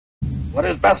What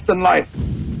is best in life?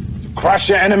 To crush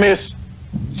your enemies,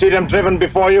 see them driven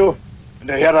before you, and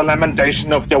to hear the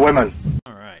lamentation of their women.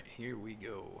 Alright, here we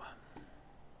go.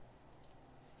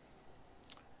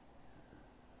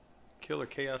 Killer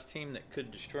Chaos team that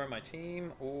could destroy my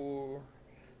team, or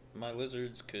my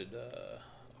lizards could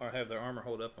or have their armor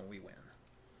hold up and we win.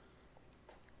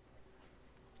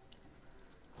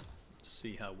 Let's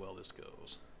see how well this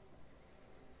goes.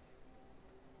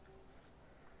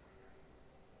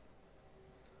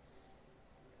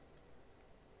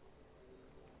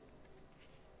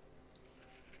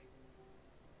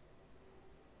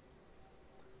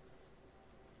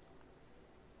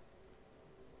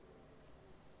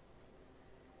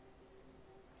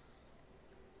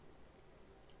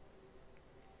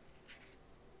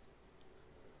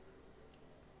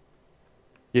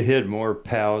 You hit more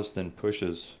POWs than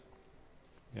pushes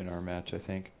in our match, I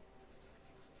think.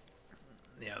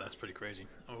 Yeah, that's pretty crazy.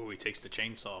 Oh, he takes the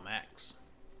chainsaw max.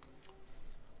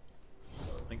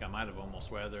 I think I might have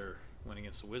almost rather went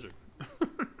against the wizard.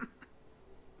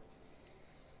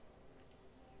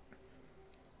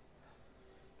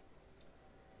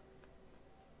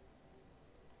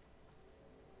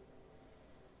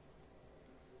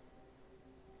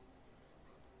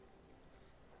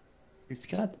 He's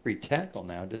got the free tackle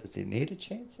now. Does he need a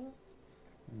chainsaw?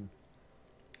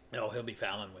 No, he'll be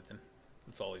fouling with him.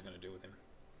 That's all he's going to do with him.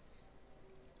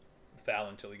 Foul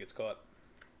until he gets caught.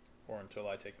 Or until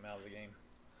I take him out of the game.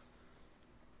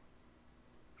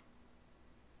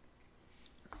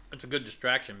 It's a good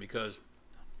distraction because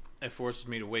it forces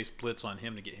me to waste blitz on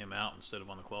him to get him out instead of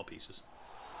on the claw pieces.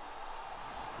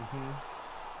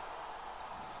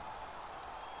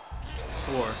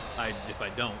 Or if I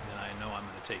don't, then I know I'm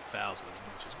going to take fouls with him,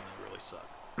 which is going to really suck.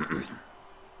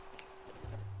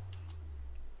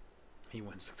 He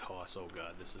wins the toss. Oh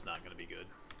god, this is not going to be good.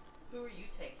 Who are you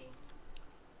taking?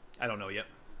 I don't know yet.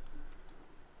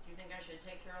 Do you think I should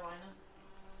take Carolina?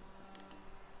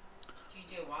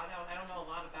 TJ Watt? I don't know a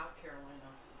lot about Carolina.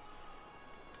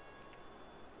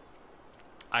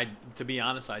 To be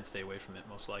honest, I'd stay away from it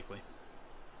most likely.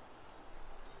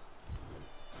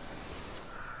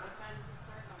 What time does it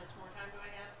start? How much more time do I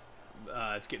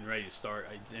have? It's getting ready to start.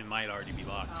 It might already be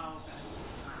locked. Oh, okay.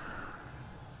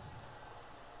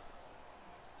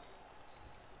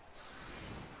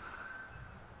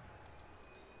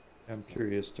 I'm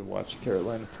curious to watch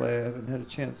Carolina play. I haven't had a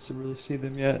chance to really see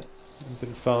them yet. I've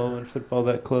been following football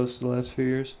that close the last few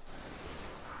years.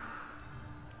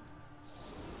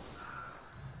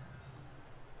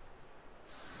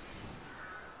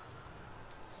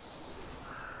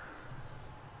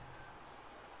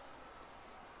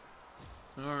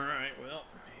 Alright, well,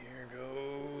 here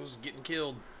goes getting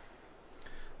killed.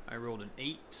 I rolled an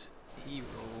 8. He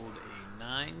rolled a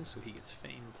 9, so he gets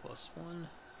fame +1.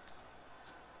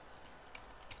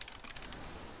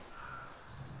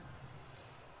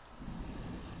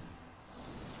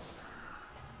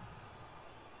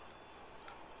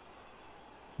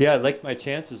 Yeah, I like my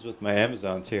chances with my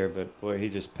Amazons here, but boy, he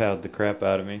just powed the crap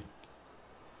out of me.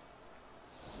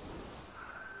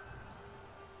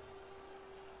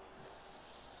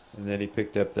 And then he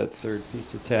picked up that third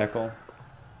piece of tackle.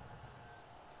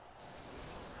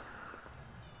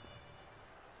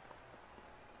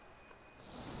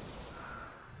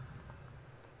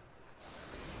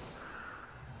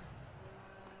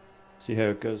 See how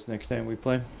it goes next time we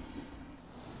play.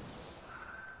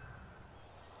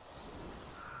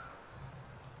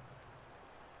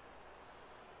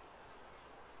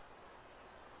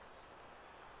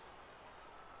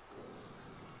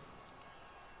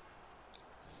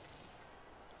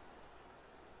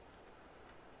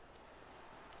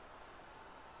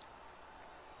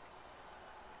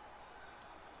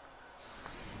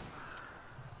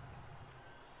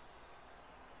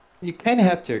 You kind of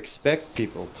have to expect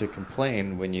people to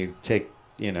complain when you take,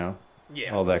 you know,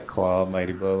 all that claw,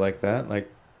 mighty blow like that. Like,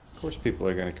 of course people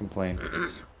are going to complain.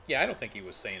 Yeah, I don't think he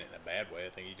was saying it in a bad way. I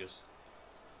think he just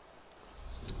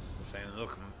was saying,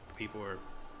 look, people are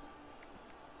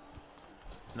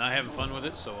not having fun with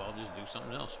it, so I'll just do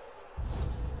something else.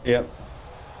 Yep.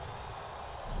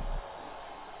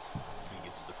 He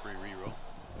gets the free reroll.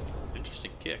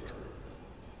 Interesting kick.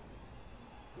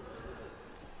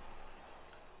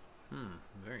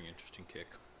 Very interesting kick.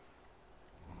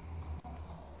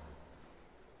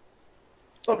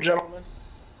 What's up, gentlemen?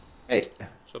 Hey.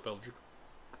 What's up, Eldrick?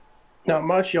 Not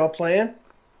much. Y'all playing?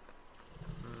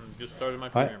 Just started my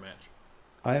premiere match.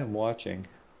 I am watching.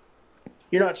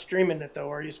 You're not streaming it, though,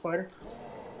 are you, Spider?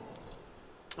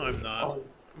 I'm not,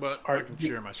 but I can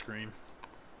share my screen.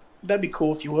 That'd be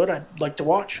cool if you would. I'd like to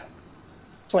watch.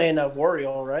 Playing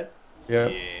Wario, right? Yeah.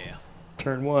 Yeah.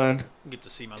 Turn 1. Get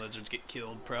to see my lizards get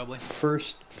killed, probably.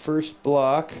 First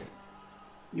block.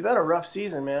 You've had a rough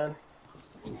season, man.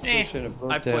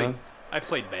 I've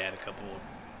played bad a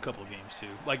couple of games too.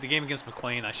 Like the game against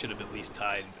McLean, I should have at least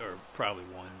tied or probably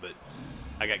won, but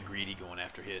I got greedy going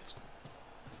after hits.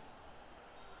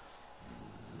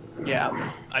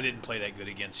 Yeah. I didn't play that good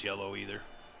against Yellow either.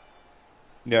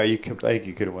 No, I think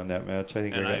you could have won that match. I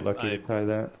think I got lucky to tie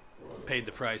that. Paid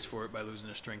the price for it by losing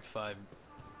a strength 5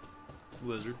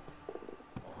 lizard.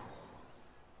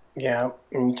 Yeah,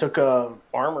 and you took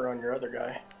armor on your other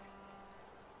guy.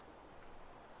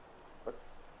 But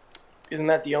isn't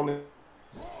that the only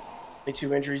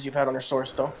 2 injuries you've had on your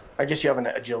source, though? I guess you have an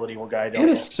agility one guy, don't you?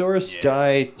 Had a source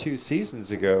die 2 seasons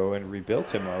ago and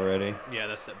rebuilt him already. Yeah,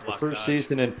 that's that block The first dodge.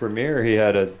 season in Premier, he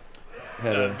had a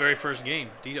very first game.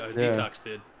 Detox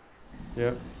did.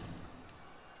 Yep.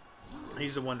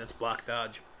 He's the one that's block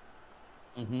dodge.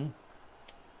 Mm-hmm.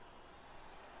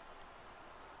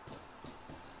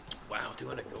 Wow,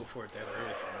 doing a go for it that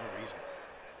early for no reason.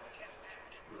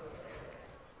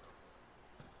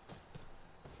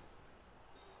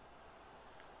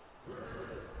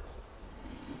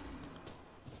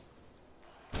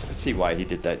 Let's see why he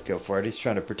did that go for it. He's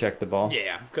trying to protect the ball.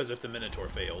 Yeah, because if the Minotaur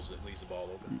fails, it leaves the ball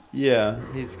open. Yeah,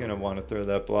 he's going to want to throw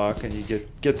that block, and you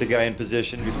get the guy in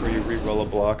position before you re-roll a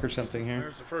block or something here.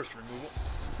 There's the first removal.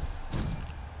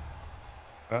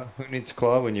 Who needs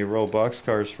claw when you roll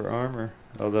boxcars for armor?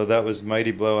 Although that was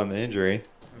mighty blow on the injury.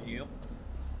 Yep.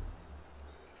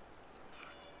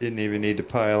 Didn't even need to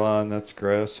pile on. That's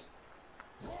gross.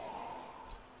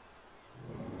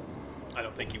 I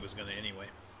don't think he was going to anyway.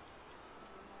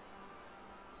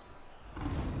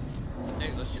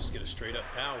 Hey, let's just get a straight up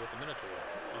POW with the Minotaur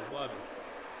on Blodger.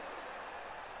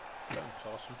 That's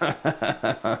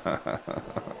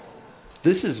awesome.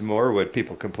 This is more what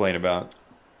people complain about.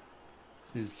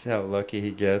 Is how lucky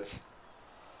he gets.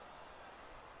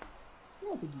 I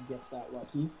don't think he gets that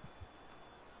lucky.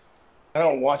 I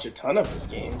don't watch a ton of his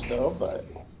games, though, but...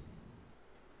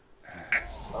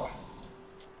 Oh.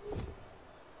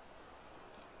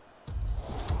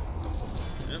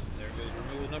 Yep, there goes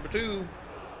removal number 2.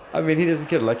 I mean, he doesn't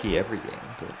get lucky every game,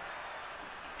 but...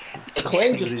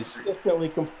 Claim just consistently...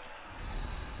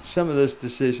 Some of those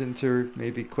decisions are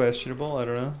maybe questionable. I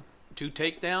don't know. 2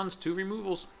 takedowns, 2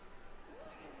 removals.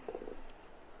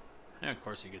 And of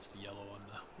course he gets the yellow on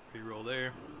the reroll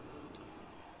there.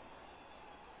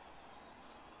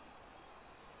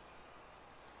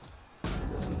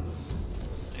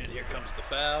 And here comes the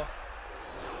foul.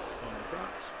 On the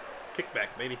cross. Kickback,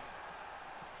 baby.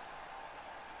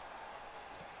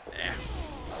 Yeah.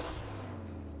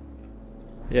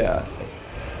 Yeah.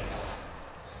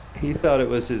 He thought it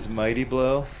was his mighty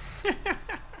blow.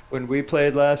 When we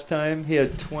played last time, he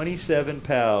had 27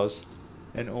 POWs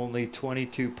and only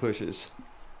 22 pushes.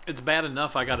 It's bad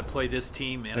enough I got to play this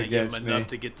team, and I give him enough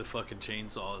to get the fucking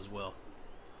chainsaw as well.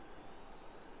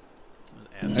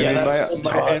 Yeah,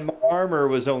 and my armor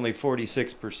was only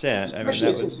 46%. I mean,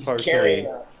 that was partially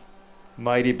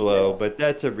mighty blow, but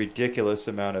that's a ridiculous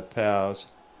amount of POWs.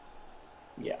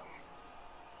 Yeah.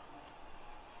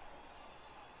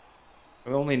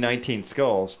 Only 19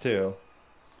 skulls, too.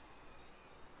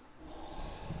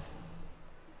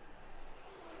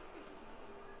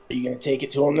 Are you going to take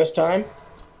it to him this time?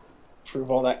 Prove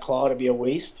all that claw to be a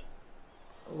waste?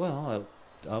 Well,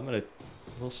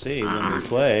 we'll see when we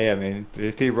play. I mean,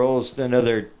 if he rolls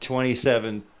another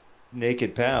 27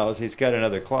 naked POWs, he's got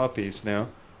another claw piece now.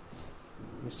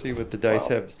 We'll see what the dice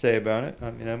have to say about it.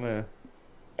 I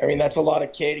mean, that's a lot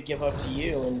of K to give up to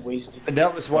you and waste it. And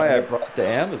that was why I brought the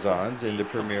Amazons into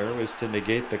Premiere, was to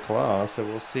negate the claw, so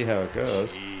we'll see how it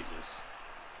goes. Jesus.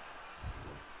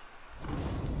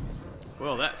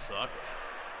 Well, that sucked.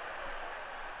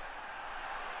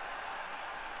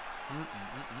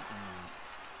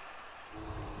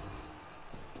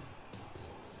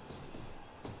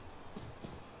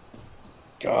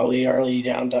 Golly, already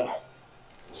down to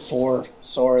 4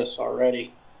 Saurus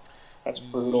already. That's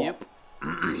brutal. Yep.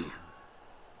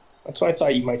 That's why I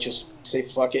thought you might just say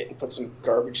fuck it and put some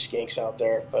garbage skinks out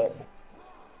there, but...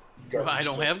 Well, I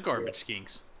don't have garbage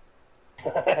skinks.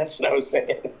 That's what I was saying.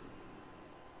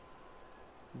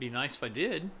 It'd be nice if I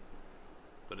did,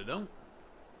 but I don't.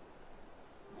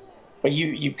 But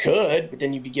you could, but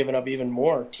then you'd be giving up even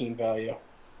more team value.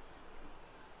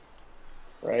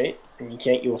 Right? And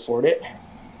can't you afford it?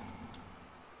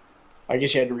 I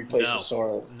guess you had to replace the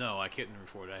Sora. No, I couldn't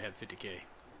afford it. I had 50K.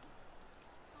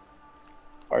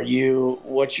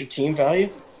 What's your team value?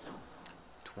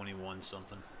 21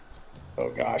 something. Oh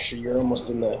gosh, you're almost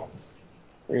in the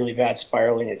really bad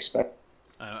spiraling expense.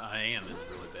 I am in the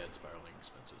really bad spiraling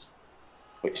expenses.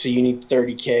 Wait, so you need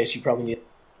 30K, so you probably need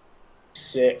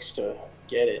 6 to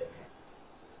get it.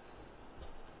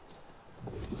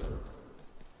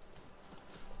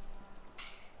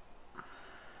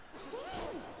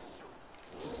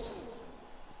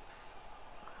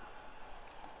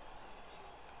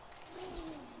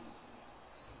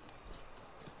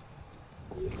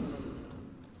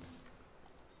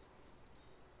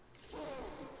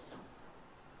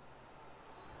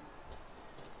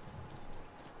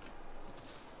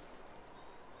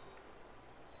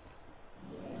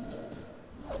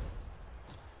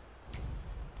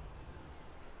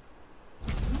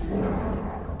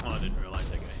 Oh, I didn't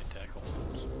realize that guy had tackle.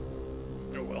 Oops.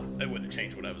 Oh well, that wouldn't have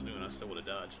changed what I was doing. I still would have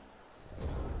dodged.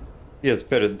 Yeah, it's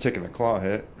better than taking the claw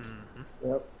hit.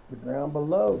 Yep. The ground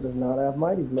below does not have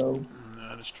mighty blow.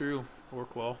 That is true. Or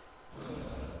claw.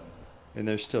 And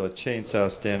there's still a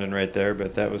chainsaw standing right there,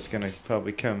 but that was going to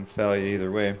probably come value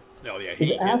either way. Oh yeah, Is he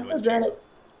hit him with the chainsaw.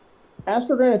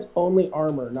 Astro Granite's only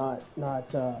armor, not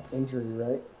injury,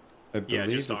 right? I believe Yeah,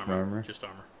 just it's armor. Just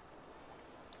armor.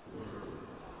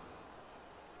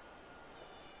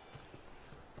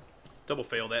 Double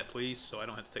fail that, please, so I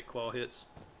don't have to take claw hits.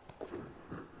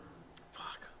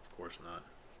 Fuck, of course not.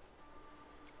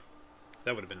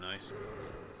 That would have been nice.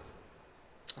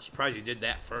 I'm surprised he did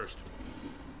that first.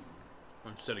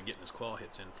 Instead of getting his claw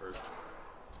hits in first.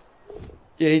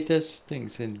 Yeah, he does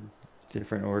things in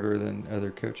different order than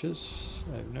other coaches,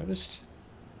 I've noticed.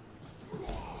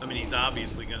 I mean, he's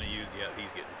obviously going to use... Yeah,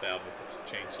 he's getting fouled with the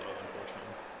chainsaw,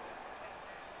 unfortunately.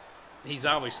 He's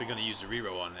obviously going to use the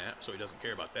reroll on that, so he doesn't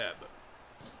care about that, but...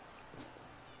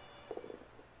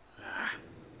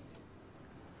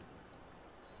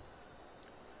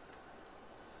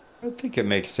 I think it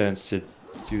makes sense to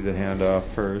do the handoff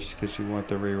first, because you want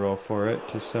the reroll for it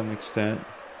to some extent.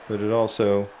 But it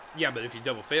also... Yeah, but if you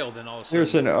double fail, then all of a sudden...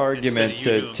 There's an argument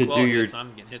to do your... Hits,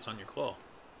 I'm getting hits on your claw.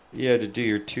 Yeah, to do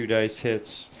your 2 dice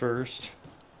hits first.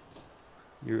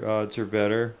 Your odds are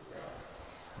better.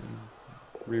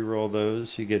 Reroll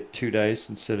those, you get 2 dice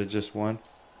instead of just 1.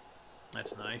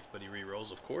 That's nice, but he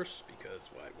rerolls, of course, because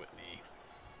why wouldn't he?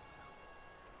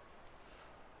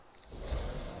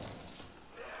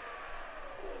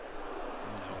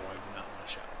 No, I do not want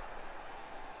to shower.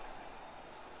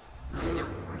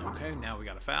 Okay, now we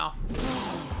got a foul.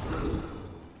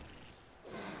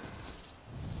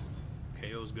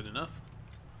 KO's good enough.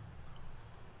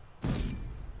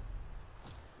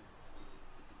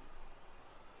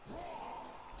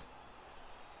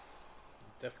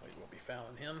 Definitely will be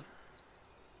fouling him.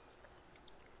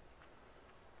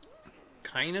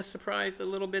 Kind of surprised a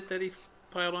little bit that he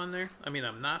piled on there. I mean,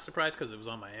 I'm not surprised because it was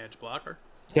on my edge blocker.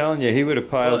 Telling you, he would have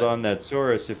piled on that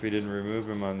Saurus if we didn't remove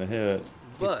him on the hit.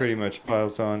 He pretty much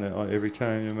piles on every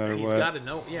time, no matter what. He's got to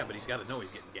know, yeah, but he's got to know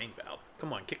he's getting gang fouled.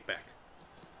 Come on, kick back.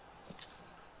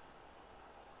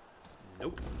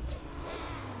 Nope.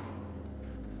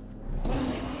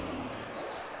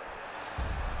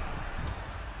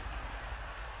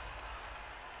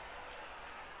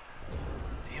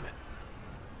 Damn it.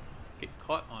 Get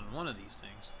caught on one of these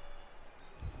things.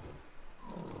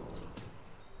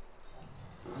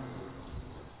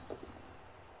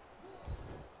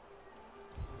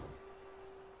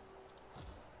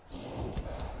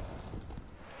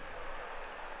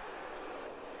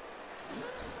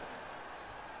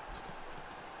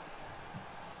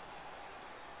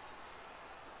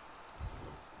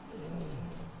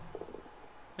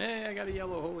 Hey, I got a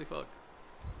yellow, holy fuck.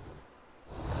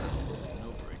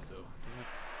 No break though.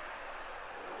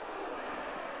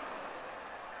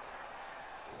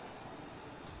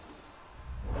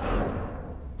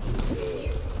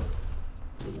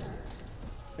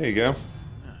 There you go.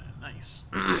 Nice.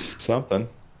 Something.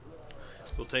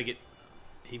 We'll take it.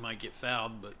 He might get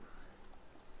fouled, but...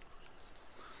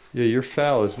 Yeah, your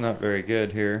foul is not very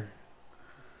good here.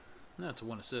 No, it's a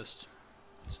 1 assist.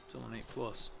 Still an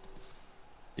 8+.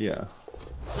 Yeah.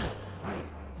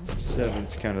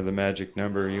 7's kind of the magic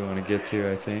number you want to get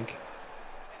to, I think.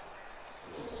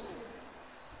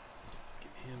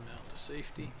 Get him out to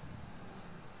safety.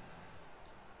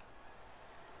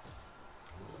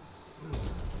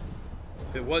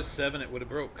 If it was 7, it would have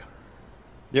broke.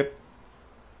 Yep.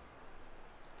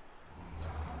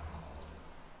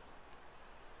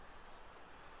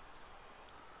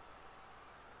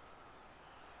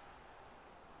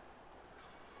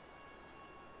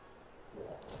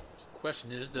 The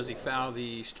question is, does he foul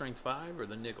the strength 5 or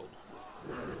the niggled?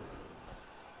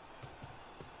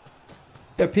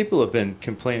 Yeah, people have been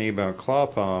complaining about claw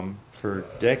palm for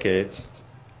decades.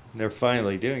 And they're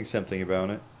finally doing something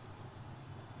about it.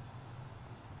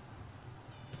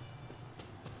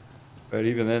 But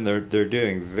even then, they're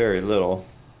doing very little.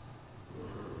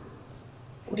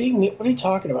 What do you mean? What are you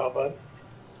talking about, bud?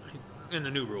 In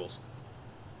the new rules.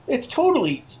 It's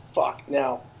totally fucked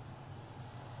now.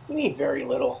 You need very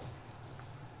little.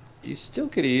 You still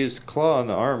could have used claw on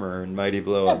the armor and mighty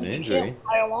blow Yeah, on but the you injury. can't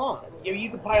pile on. You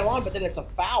can pile on, but then it's a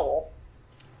foul,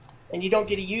 and you don't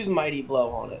get to use mighty blow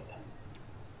on it.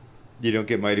 You don't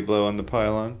get mighty blow on the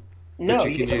pylon. No,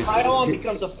 But you can use. pile on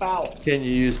becomes a foul. Can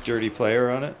you use dirty player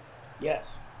on it? Yes.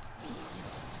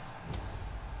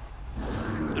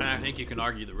 And I think you can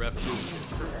argue the ref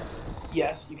too.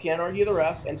 Yes, you can argue the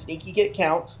ref, and sneaky get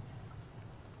counts.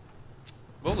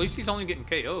 Well, at least he's only getting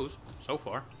KOs so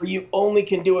far. But you only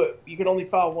can do it. You can only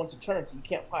foul once a turn, so you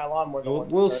can't pile on more than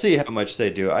once. We'll a turn. see how much they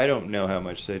do. I don't know how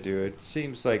much they do. It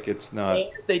seems like it's not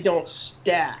And they don't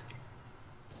stack.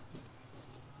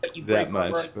 But you break that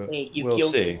much. over an But 8, you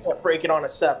we'll see. can't break it on a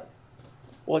 7.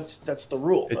 Well, that's the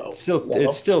rule, though.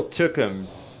 It still took them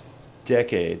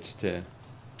decades to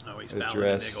Oh, he's fouling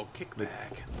address and they go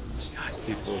kickback.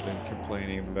 people have been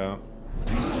complaining about.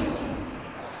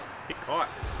 Get caught.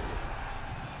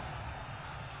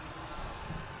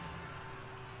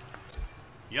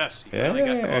 Yes, he finally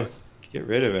got Yeah, caught. get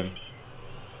rid of him.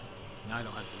 Now I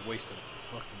don't have to waste a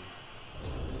fucking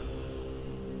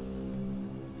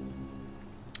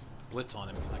blitz on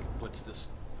him. I can blitz this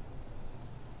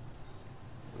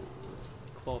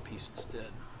claw piece instead.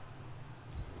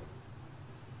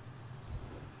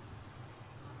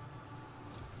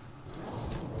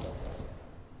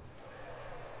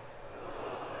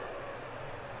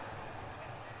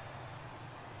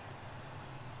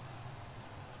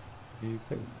 You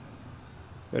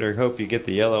better hope you get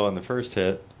the yellow on the first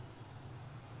hit.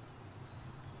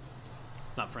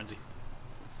 Not frenzy.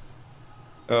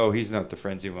 Oh, he's not the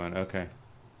frenzy one. Okay.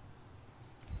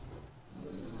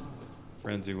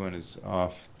 Frenzy one is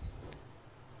off.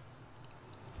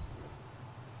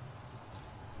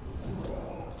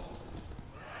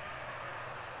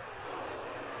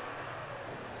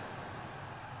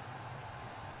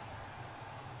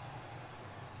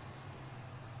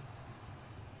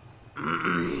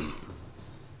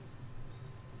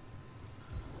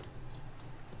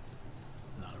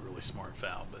 Not a really smart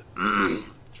foul, but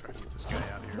try to get this guy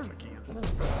out of here if I can.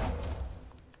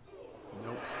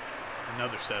 Nope.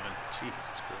 Another 7.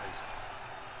 Jesus Christ.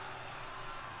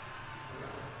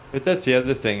 But that's the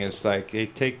other thing is like they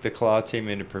take the claw team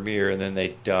into Premier and then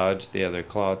they dodge the other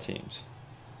claw teams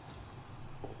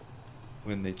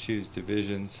when they choose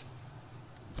divisions.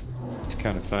 It's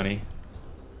kind of funny.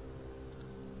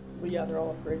 But yeah, they're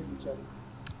all afraid of each other.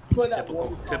 That's why that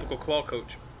Typical claw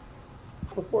coach.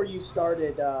 before you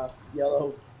started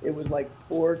Yellow, it was like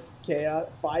 5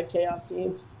 chaos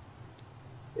teams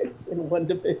in one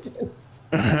division.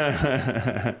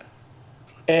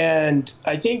 And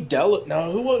I think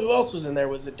who else was in there?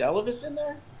 Was it Delavis in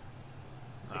there?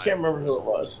 I can't remember who it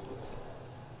was.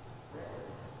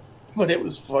 But it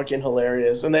was fucking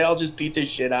hilarious. And they all just beat the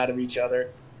shit out of each other.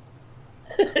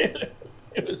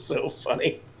 It was so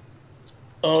funny.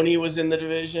 Oni was in the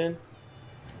division.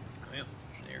 Well,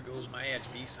 there goes my edge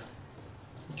piece.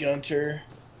 Gunter.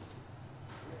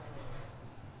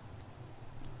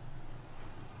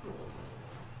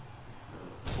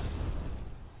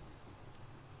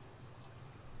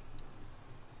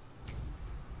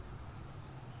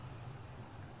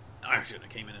 I shouldn't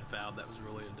have came in and fouled. That was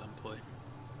really a dumb play.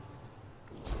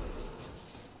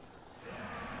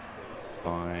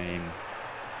 Fine.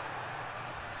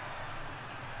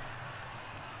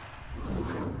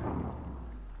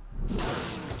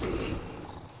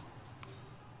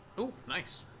 Oh,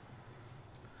 nice.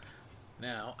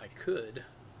 Now I could.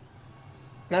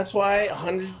 That's why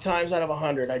 100 times out of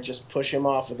 100, I just push him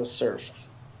off with a surf.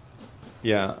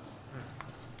 Yeah.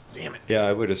 Damn it. Yeah,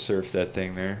 I would have surfed that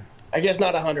thing there. I guess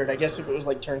not 100. I guess if it was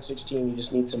like turn 16, you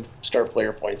just need some star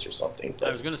player points or something. But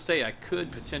I was going to say I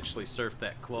could potentially surf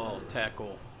that claw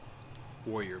tackle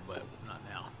warrior, but not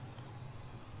now.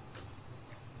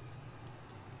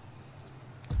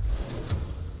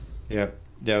 Yep.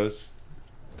 Yeah,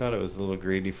 thought it was a little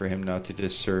greedy for him not to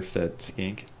just surf that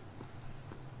skink.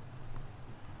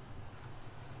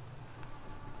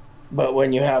 But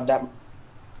when you have that,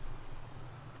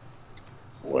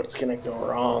 what's going to go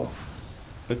wrong?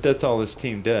 But that's all this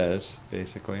team does,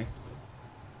 basically.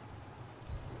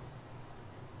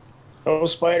 Oh,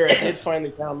 Spider, I did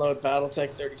finally download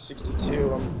Battletech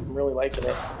 3062. I'm really liking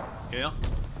it. Yeah?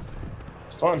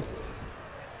 It's fun.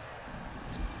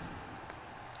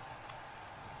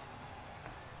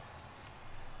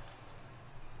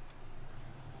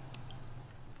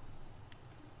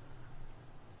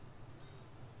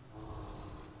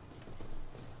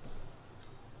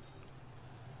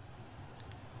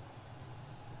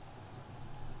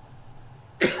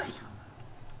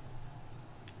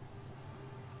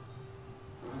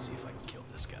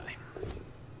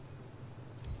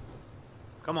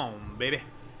 Come on, baby.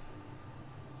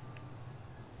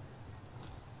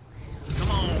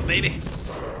 Come on, baby.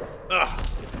 Ugh.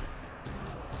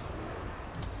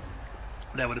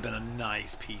 That would have been a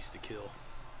nice piece to kill.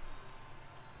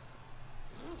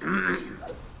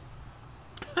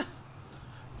 Of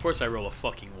course I roll a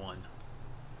fucking 1.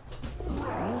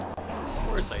 Of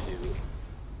course I do.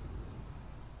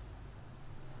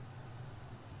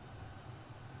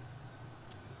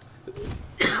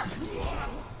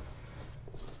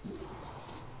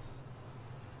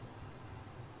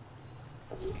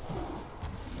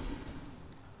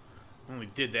 Only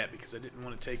did that because I didn't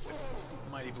want to take the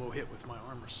mighty blow hit with my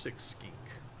armor 6 skink.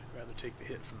 I'd rather take the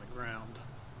hit from the ground.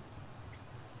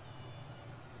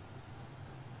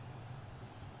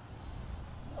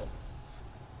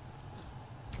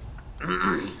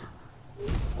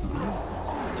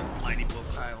 Instead of mighty blow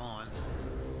pile on.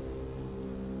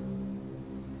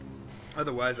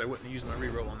 Otherwise I wouldn't have used my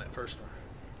reroll on that first one.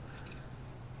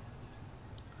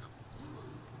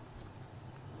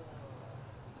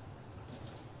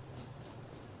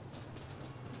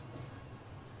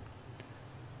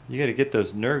 You got to get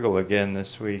those Nurgle again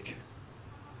this week,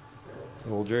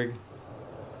 Oldrig.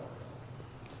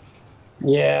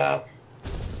 Yeah,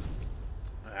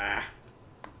 Ah.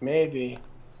 maybe.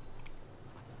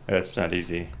 That's not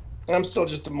easy. I'm still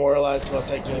just demoralized about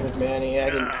that game with Manny. I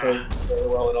didn't play very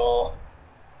well at all.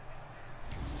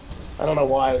 I don't know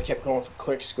why I kept going for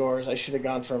quick scores. I should have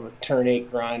gone from a turn 8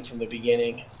 grind from the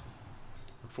beginning.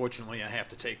 Unfortunately, I have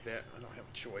to take that. I don't have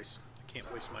a choice. I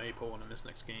can't waste my APO on this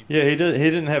next game. Yeah, he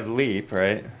didn't have leap,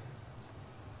 right? So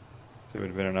it would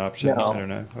have been an option. No. I don't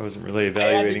know. I wasn't really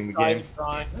evaluating the game.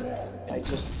 I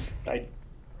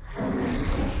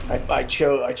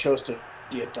chose to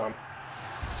be a dumb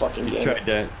fucking You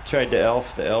game. tried to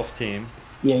elf the elf team.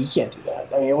 Yeah, you can't do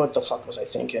that. I mean, what the fuck was I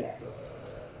thinking?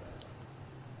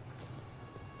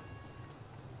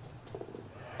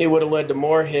 It would have led to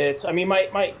more hits. I mean,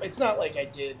 my it's not like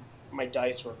my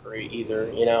dice were great either,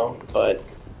 you know, but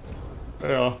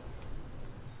Yeah.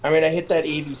 I mean, I hit that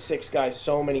MD6 guy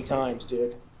so many times,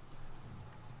 dude.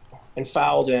 And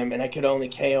fouled him, and I could only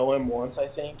KO him once, I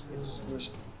think. It was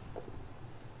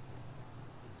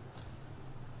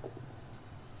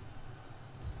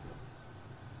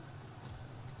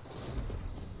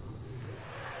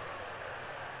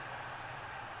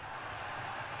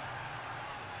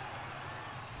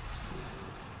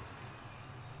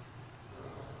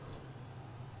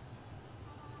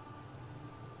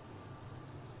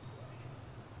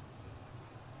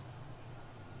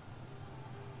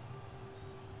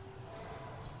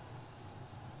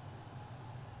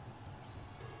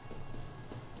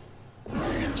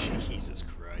Jesus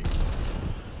Christ.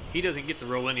 He doesn't get to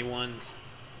roll any ones.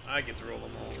 I get to roll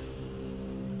them all.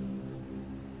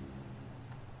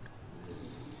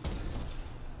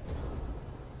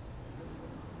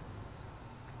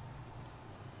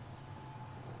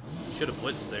 Should have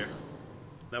blitzed there.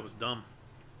 That was dumb.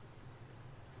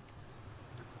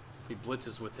 If he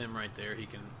blitzes with him right there, he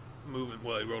can move it.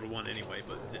 Well, he rolled a 1 anyway,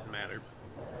 but it didn't matter.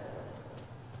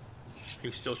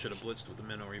 He still should have blitzed with the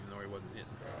Minotaur even though he wasn't hitting.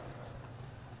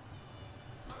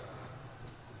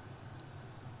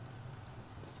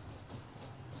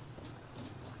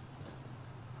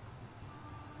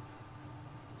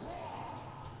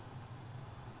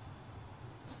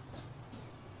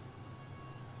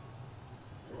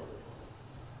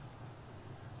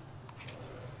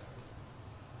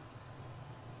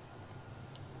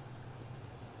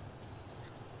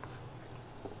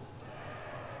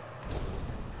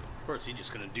 Of course, he's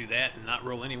just going to do that and not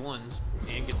roll any ones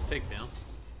and get the takedown.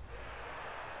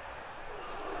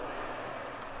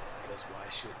 Because why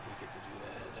shouldn't he get to do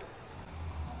that?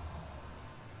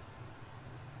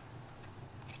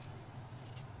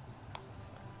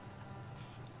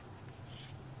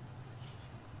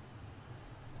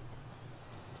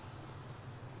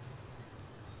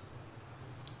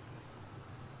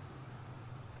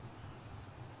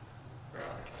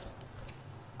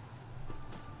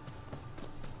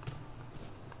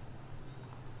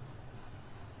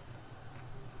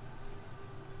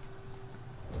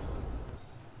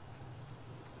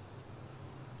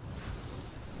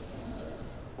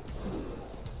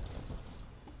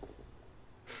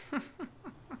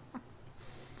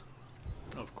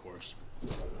 Of course.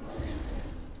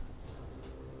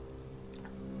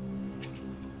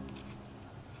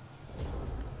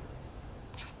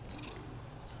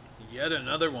 Yet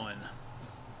another one.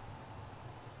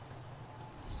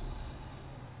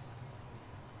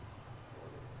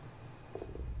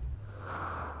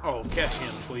 Oh, catch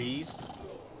him, please.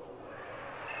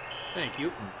 Thank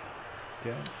you.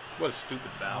 Yeah. What a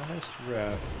stupid foul. Honest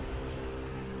ref.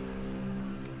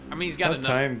 I mean, he's got enough.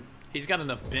 Time. He's got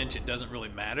enough bench. It doesn't really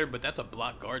matter. But that's a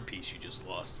block guard piece you just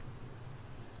lost.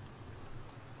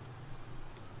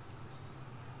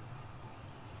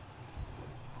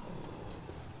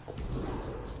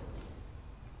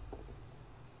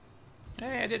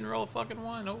 Hey, I didn't roll a fucking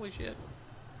 1. Holy shit.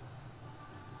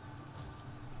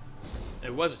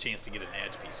 There was a chance to get an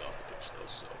edge piece off the pitch, though,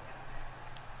 so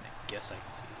I guess I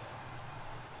can see that.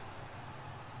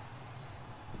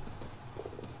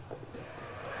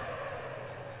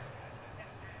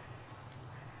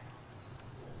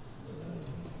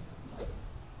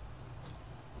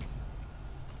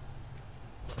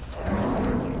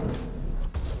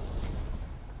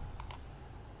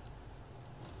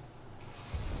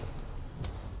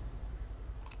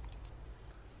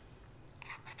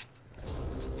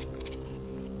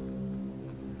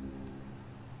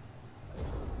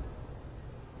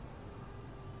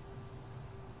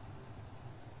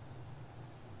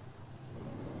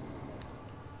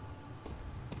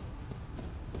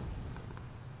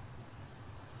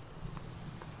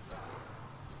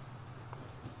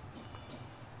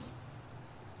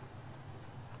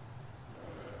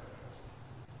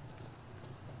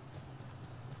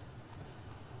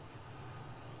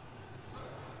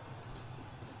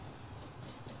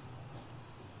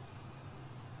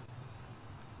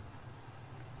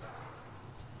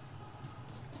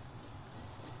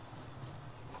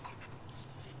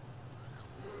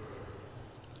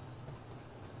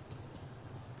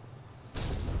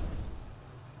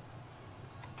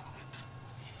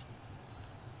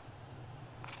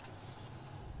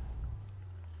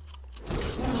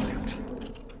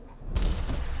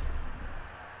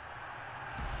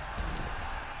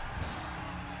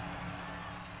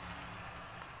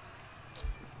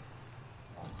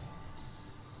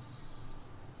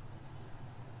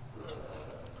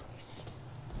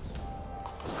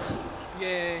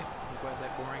 Yay! I'm glad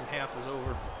that boring half is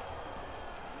over.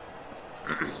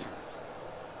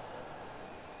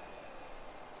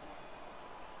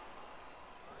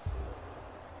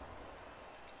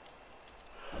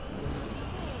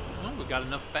 Well, we got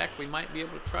enough back. We might be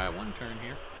able to try one turn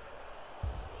here.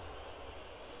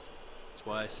 That's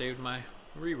why I saved my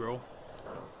reroll.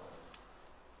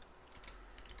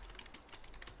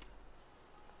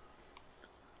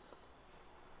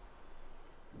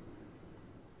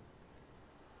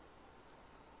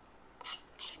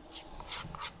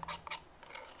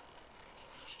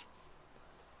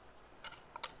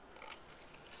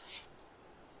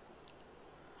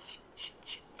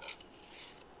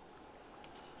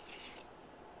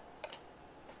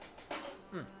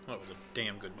 That was a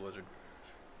damn good blizzard.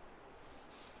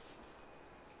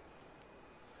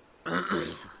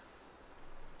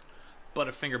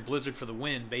 Butterfinger blizzard for the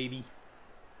win, baby.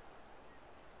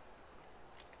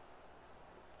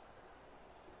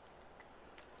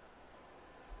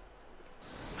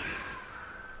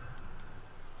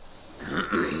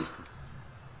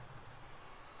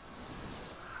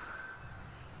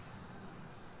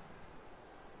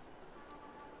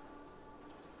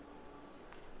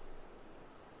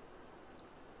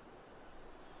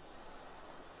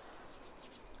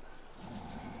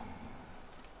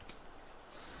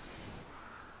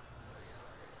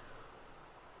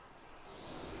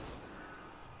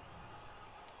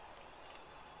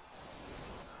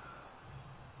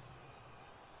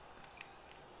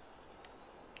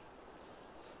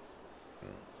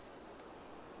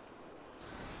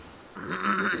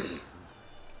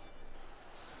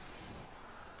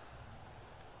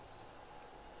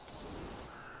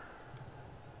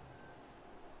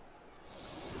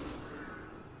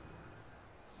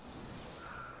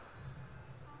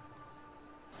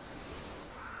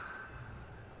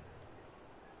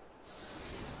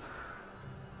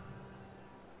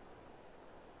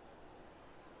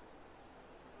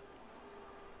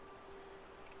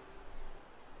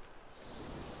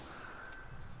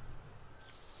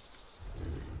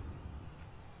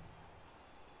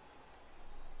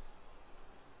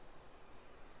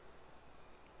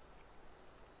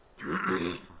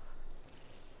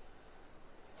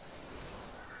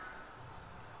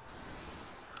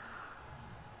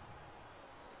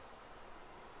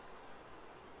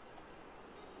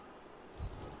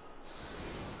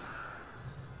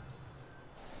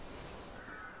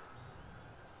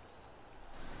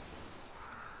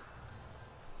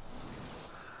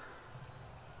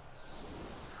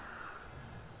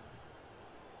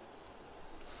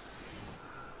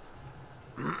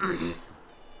 One,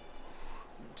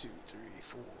 two, three,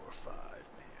 four, five.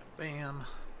 Bam, bam.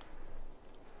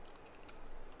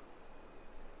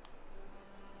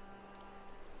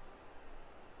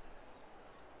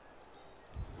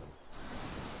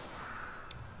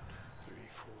 Three,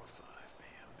 four,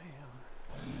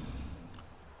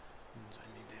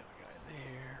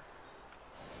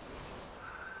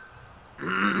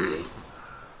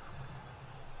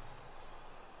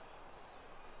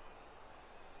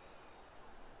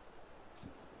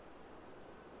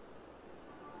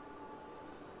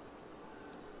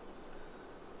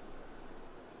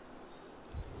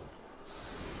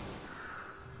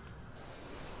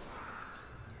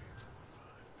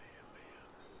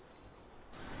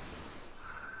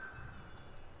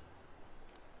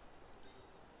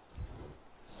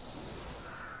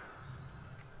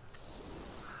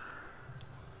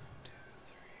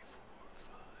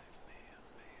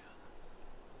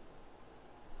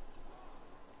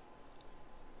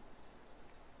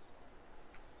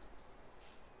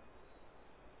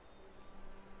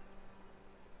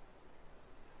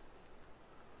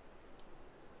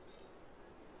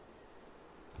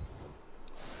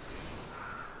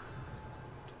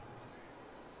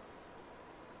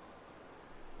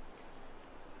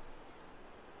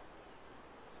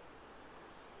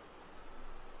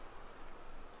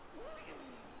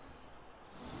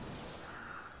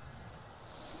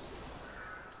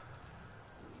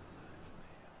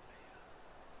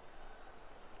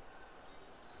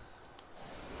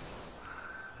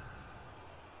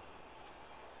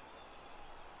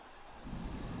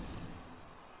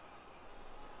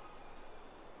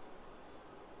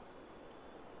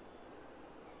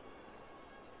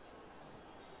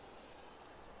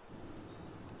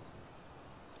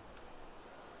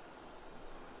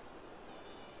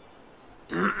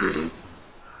 Alright.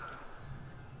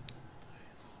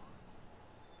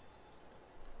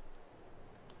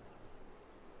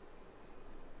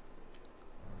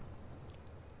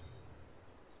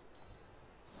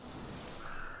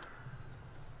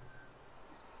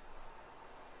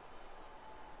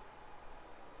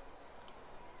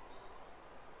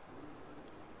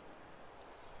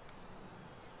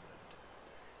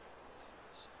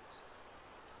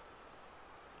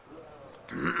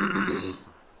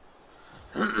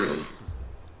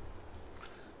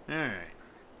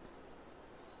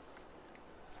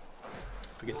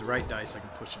 If I get the right dice, I can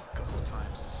push him a couple of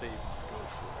times to save on go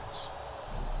for it.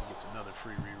 He gets another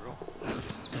free reroll.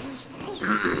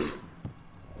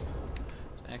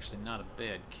 It's actually not a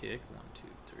bad kick. 1, 2,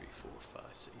 3, 4, 5,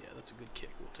 6. Yeah, that's a good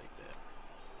kick. We'll take that.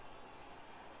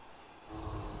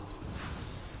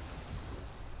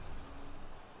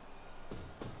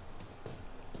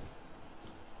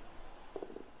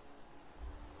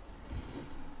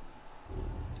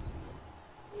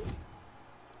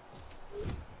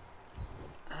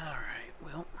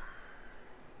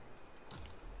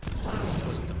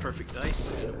 Perfect dice,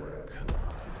 but it'll work.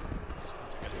 Just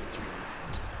means I gotta do 3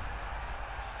 uniforms now.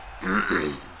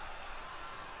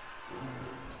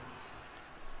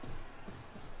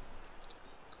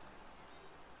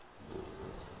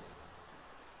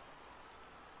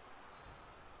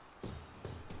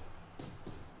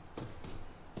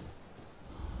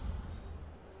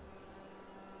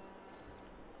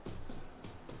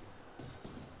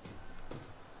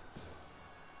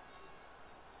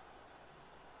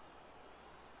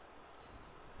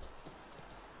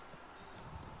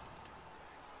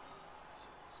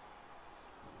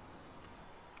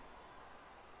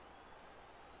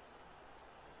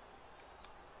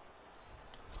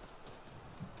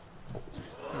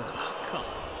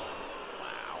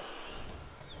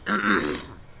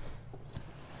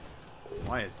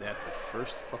 Why is that the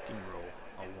first fucking roll?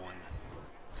 A 1.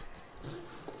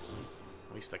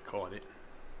 At least I caught it.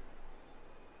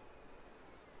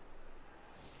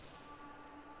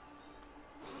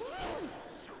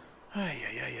 Ay,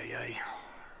 ay, ay, ay, ay.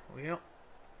 Well,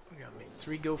 we gotta make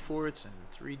 3 go for it's and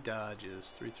 3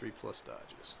 dodges. 3 3+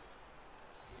 dodges.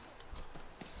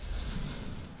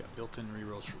 Got built-in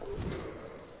rerolls for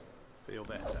fail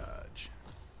that dodge.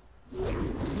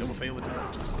 Double fail the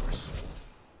dodge, of course.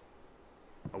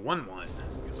 A 1-1,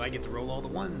 because I get to roll all the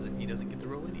 1s and he doesn't get to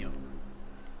roll any of them.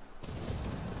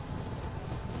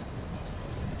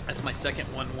 That's my second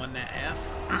 1-1 that half.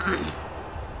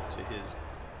 To his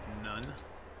none.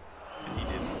 And he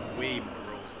did way more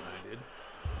rolls than I did.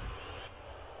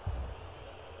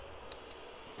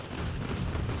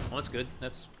 Well, that's good.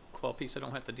 That's a claw piece I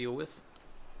don't have to deal with.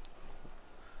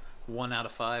 1 out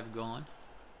of 5 gone.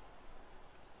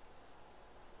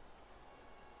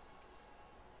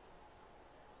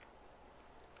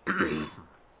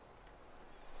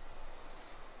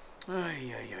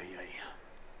 Ay, ay, ay, ay.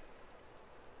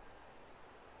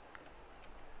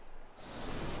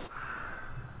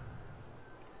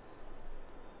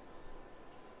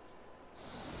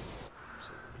 So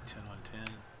it'll be 10 on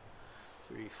 10.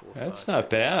 3, 4, 5. That's not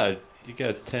bad. You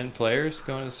got 10 players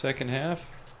going to the second half?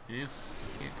 Yeah,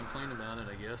 can't complain about it,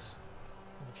 I guess.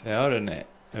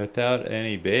 Without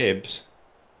any babes.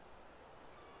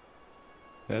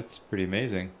 That's pretty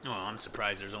amazing. Oh, I'm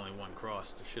surprised there's only 1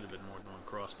 cross. There should have been more than 1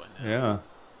 cross by now. Yeah.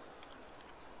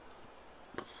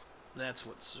 That's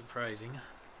what's surprising.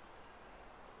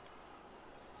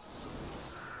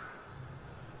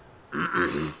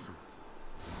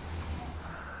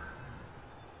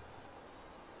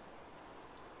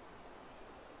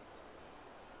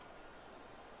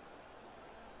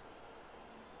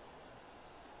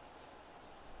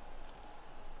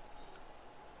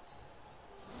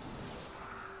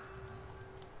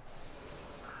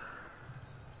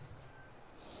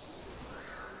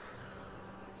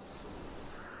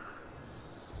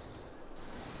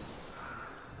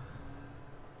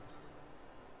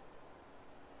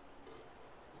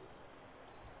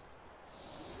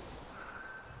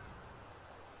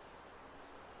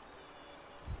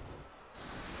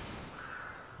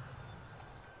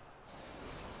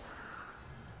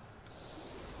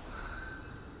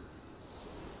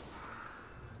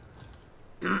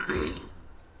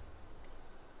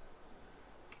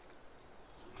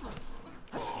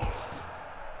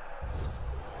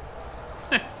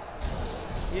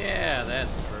 Yeah,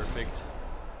 that's perfect.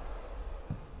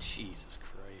 Jesus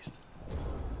Christ.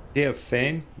 Do you have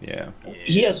fame? Yeah.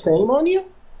 He has fame on you?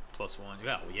 +1.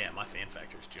 Yeah, well, yeah, my fan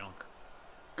factor is junk.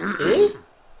 It is?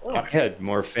 I had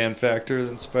more fan factor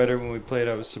than Spider when we played.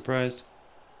 I was surprised.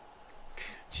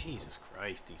 Jesus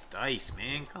Christ, these dice,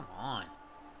 man. Come on.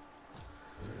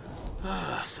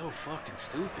 Ah, so fucking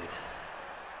stupid.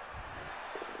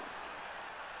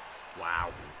 Wow.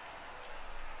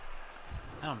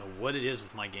 I don't know what it is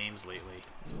with my games lately.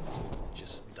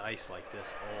 Just dice like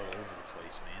this all over the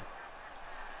place, man.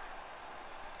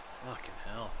 Fucking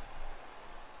hell.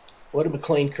 What did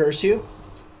McLean curse you?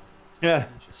 Yeah.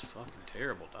 Just fucking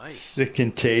terrible dice. It's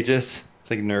contagious. It's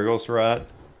like Nurgle's rot.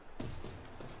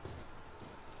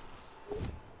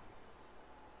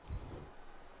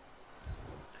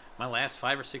 My last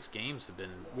 5 or 6 games have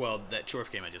been, well, that Chorf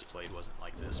game I just played wasn't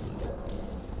like this, but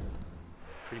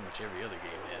pretty much every other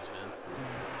game has been.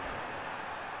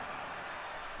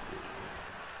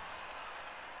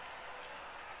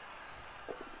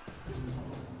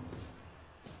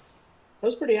 I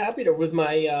was pretty happy with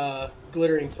my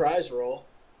glittering prize roll.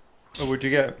 Oh, what'd you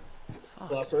get?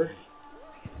 Buffer.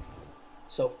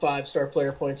 So 5-star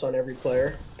player points on every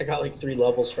player. I got like 3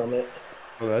 levels from it.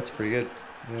 Oh, that's pretty good.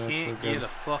 Yeah, that's Can't real get good. a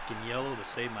fucking yellow to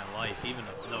save my life, even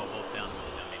though, no, both down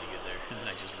really done me to get there. And then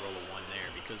I just roll a 1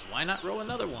 there, because why not roll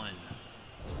another one?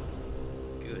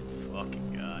 Good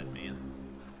fucking God, man.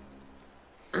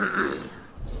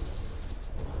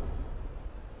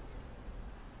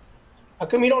 How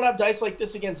come you don't have dice like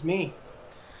this against me?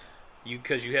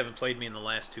 Because you haven't played me in the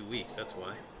last 2 weeks, that's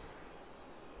why.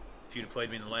 If you'd have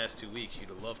played me in the last 2 weeks, you'd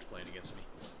have loved playing against me.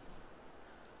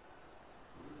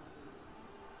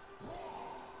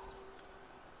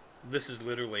 This is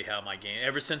literally how my game...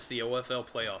 Ever since the OFL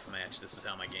playoff match, this is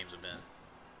how my games have been.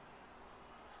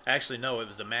 Actually, no, it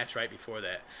was the match right before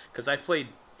that. Because I played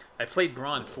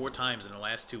Braun 4 times in the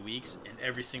last 2 weeks, and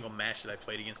every single match that I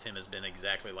played against him has been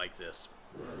exactly like this.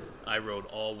 I rode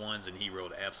all 1s, and he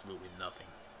rode absolutely nothing.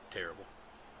 Terrible.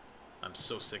 I'm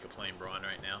so sick of playing Braun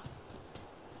right now.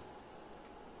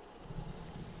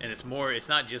 And it's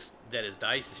not just that his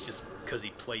dice, it's just because he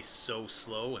plays so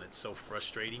slow, and it's so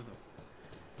frustrating.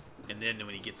 And then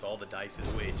when he gets all the dice his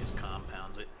way, it just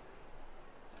compounds it.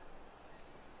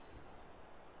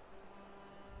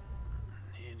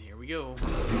 And here we go.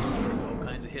 Take all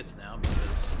kinds of hits now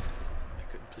because I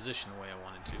couldn't position the way I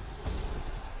wanted to.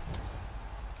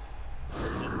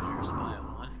 There's spy on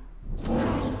one.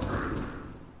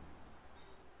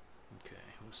 Okay,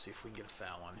 we'll see if we can get a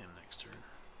foul on him next turn.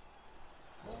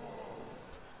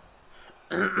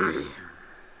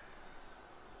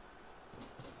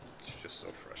 It's just so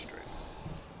frustrating.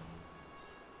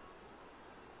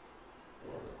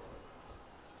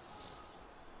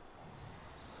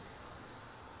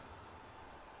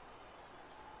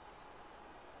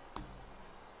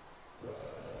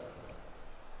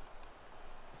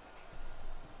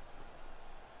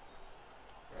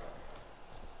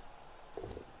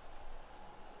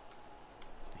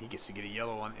 He gets to get a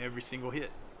yellow on every single hit.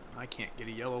 I can't get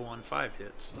a yellow on 5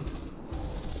 hits.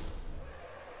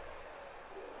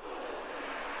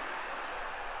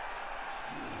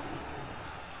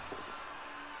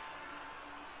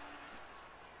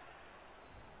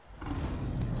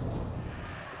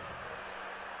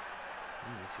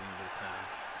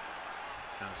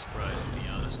 Kind of surprised, to be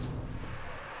honest.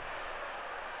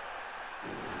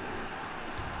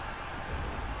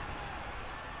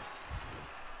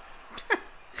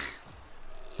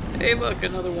 Hey, look,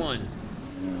 another one.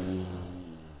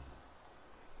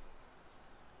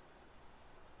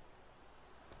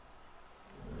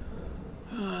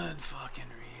 Fucking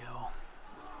real.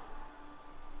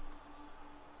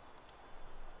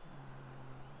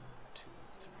 2,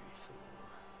 3, 4.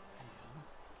 Yeah.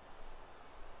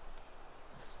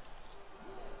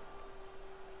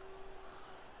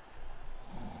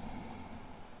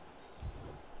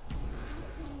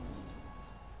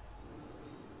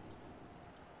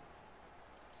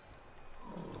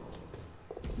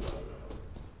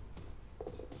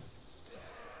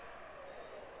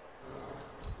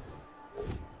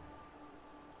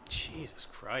 Jesus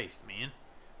Christ, man.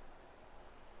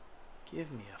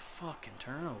 Give me a fucking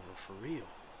turnover for real.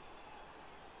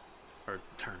 Or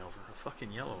turnover, a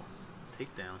fucking yellow.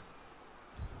 Takedown.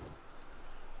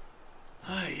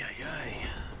 Ay, ay, ay.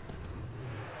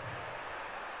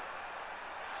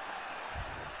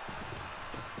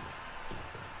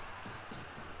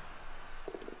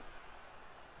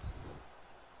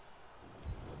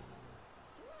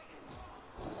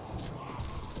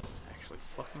 Actually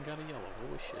fucking got a yellow,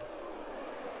 holy shit.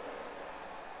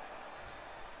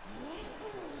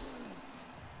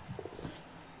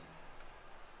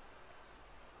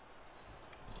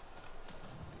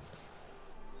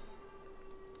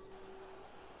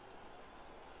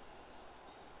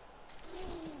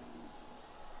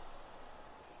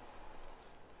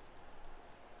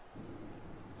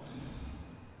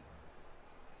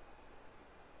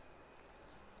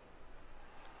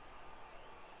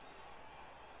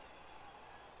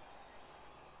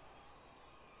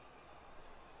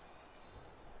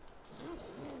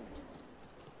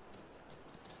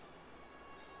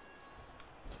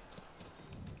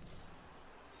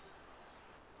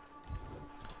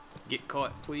 Get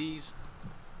caught, please.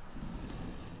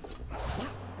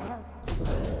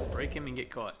 Break him and get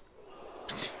caught.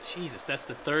 Jesus, that's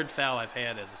the third foul I've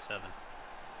had as a 7.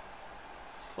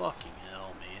 Fucking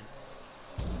hell,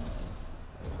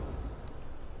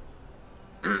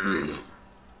 man.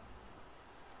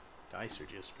 Dice are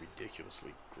just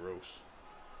ridiculously gross.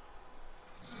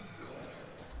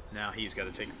 Now he's got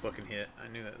to take a fucking hit. I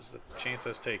knew that was the chance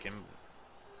I was taking.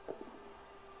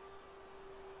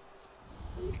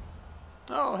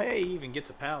 Oh, hey, he even gets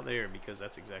a pal there because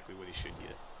that's exactly what he should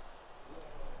get.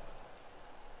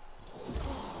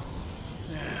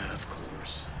 Yeah, of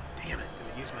course. Damn it.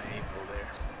 Did I use my A-pull there?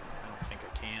 I don't think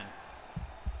I can.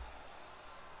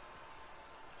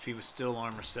 If he was still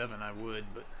armor 7, I would,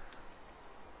 but...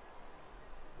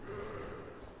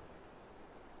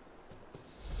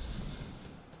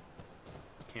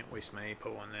 Can't waste my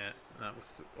APO on that. Not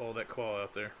with all that claw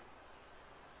out there.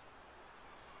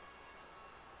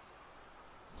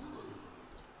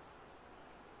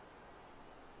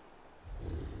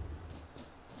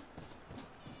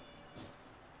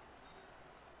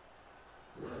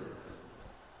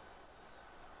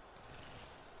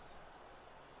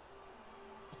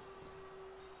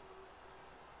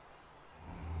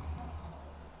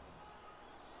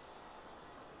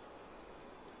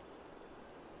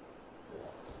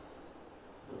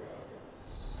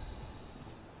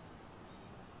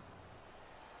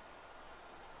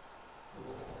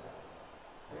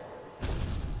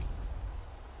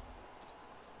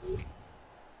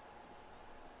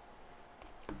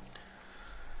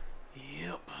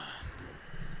 Yep.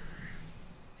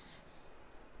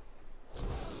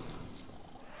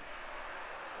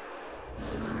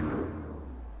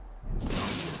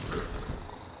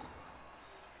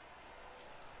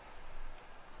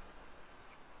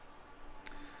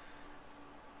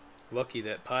 Lucky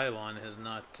that pylon has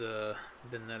not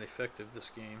been that effective this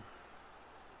game.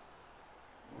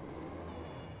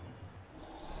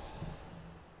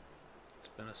 It's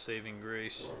been a saving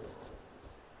grace.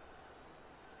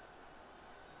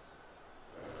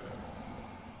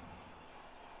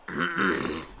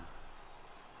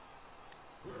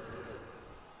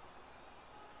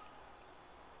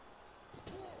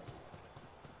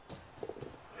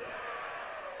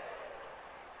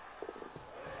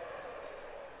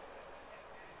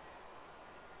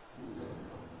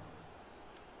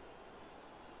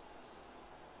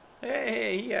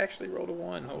 Hey, he actually rolled a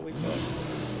 1. Holy fuck.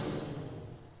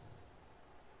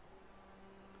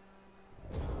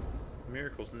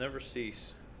 Miracles never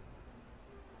cease.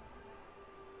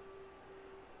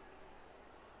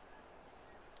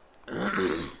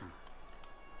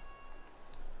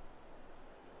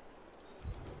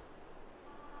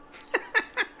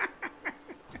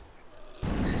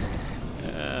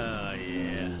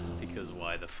 Yeah, because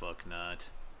why the fuck not?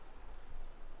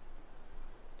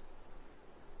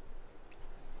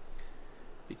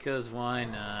 Because why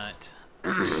not?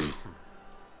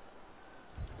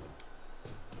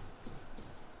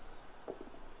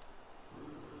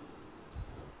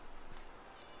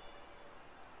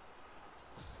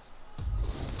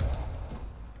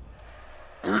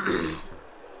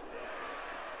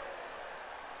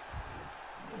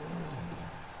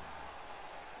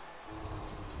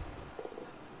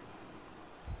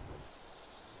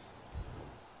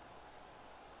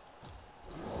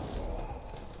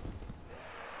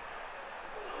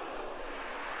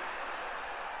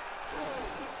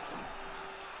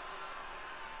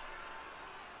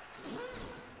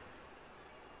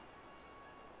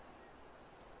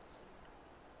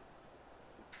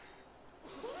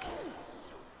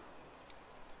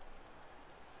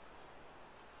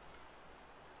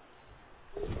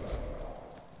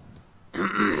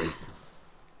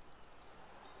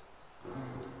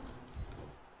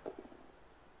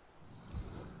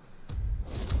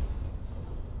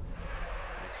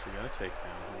 Actually got a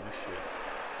takedown. Holy shit.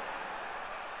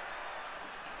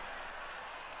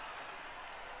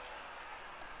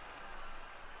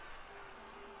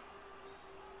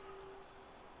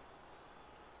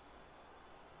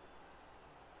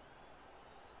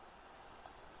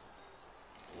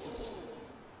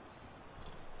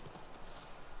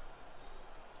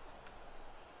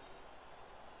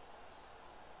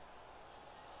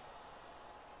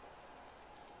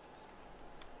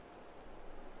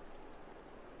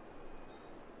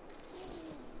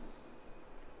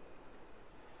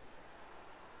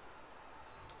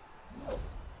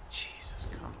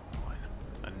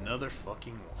 Another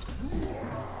fucking one.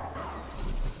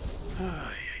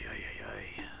 Ay, ay, ay, ay,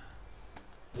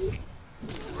 ay.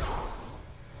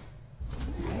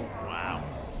 Wow.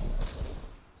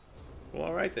 Well,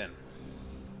 alright then.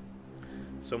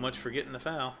 So much for getting the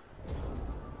foul.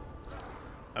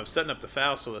 I was setting up the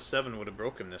foul so the 7 would have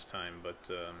broke him this time,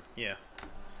 but yeah.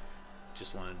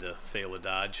 Just wanted to fail a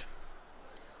dodge.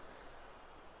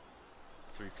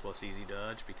 3+ easy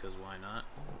dodge, because why not?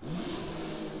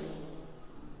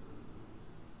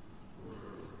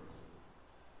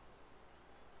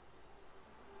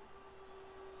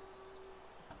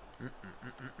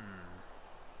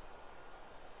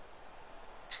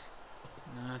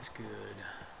 Not good.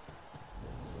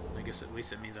 I guess at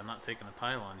least it means I'm not taking a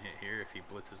pylon hit here if he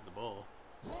blitzes the ball.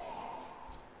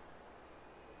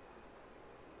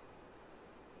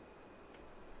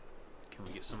 Can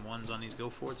we get some 1s on these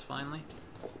go-forwards finally?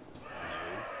 No.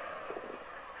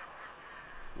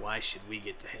 Why should we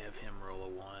get to have him roll a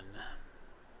 1?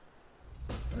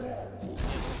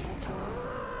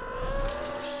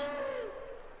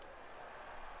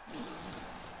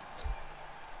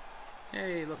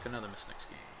 Hey, look, another miss next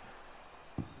game.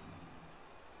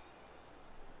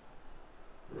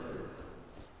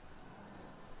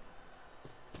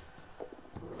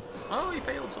 Oh, he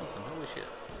failed something. Holy shit.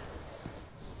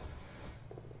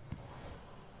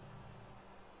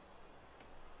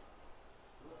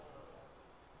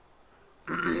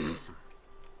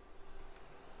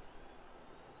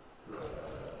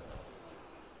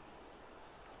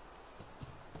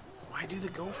 Why do the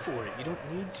go for it? You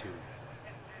don't need to.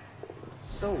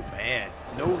 So bad.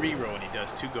 No reroll and he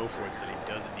does 2 go for it that he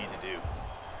doesn't need to do.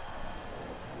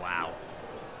 Wow.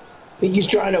 I think he's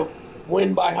trying to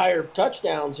win by higher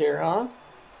touchdowns here, huh?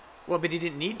 Well, but he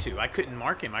didn't need to. I couldn't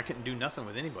mark him. I couldn't do nothing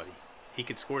with anybody. He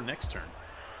could score next turn.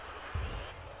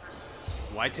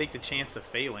 Why take the chance of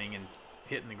failing and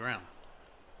hitting the ground?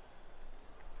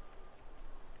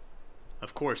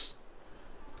 Of course,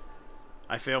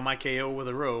 I fail my KO with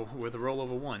a roll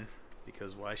of a 1,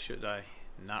 because why should I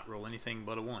not roll anything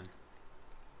but a 1?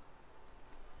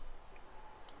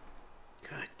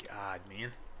 Good God,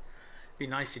 man. It'd be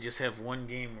nice to just have one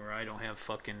game where I don't have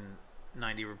fucking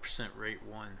 90% rate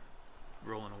 1,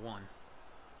 rolling a 1.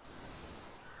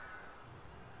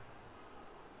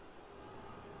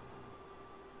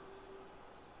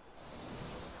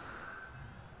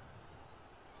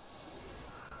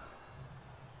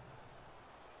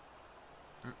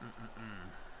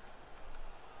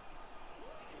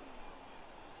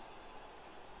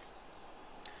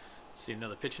 See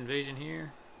another pitch invasion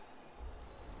here.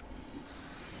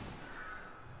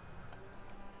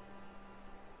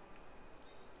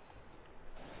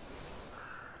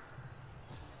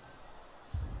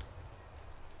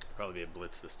 Probably be a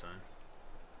blitz this time.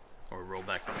 Or roll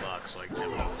back the clock so I can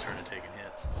have another turn of taking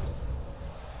hits.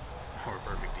 Or a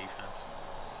perfect defense.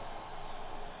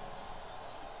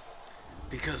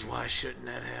 Because why shouldn't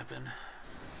that happen?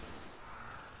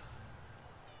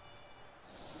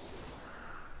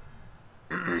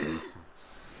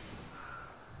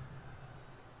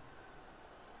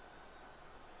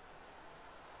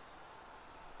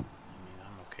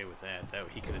 With that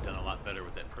he could have done a lot better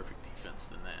with that perfect defense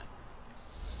than that.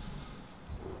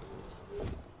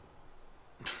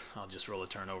 I'll just roll a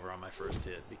turnover on my first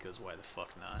hit, because why the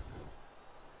fuck not?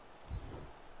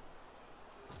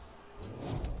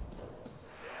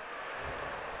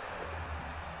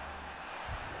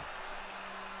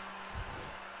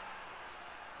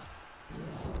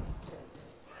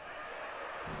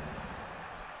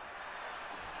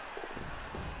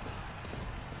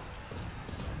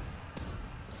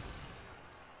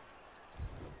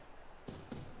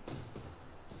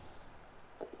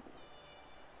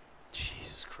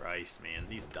 Christ, man,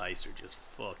 these dice are just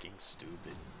fucking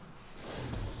stupid.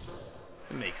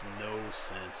 It makes no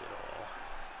sense at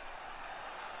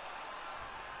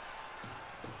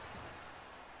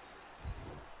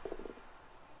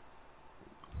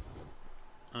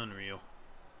all. Unreal.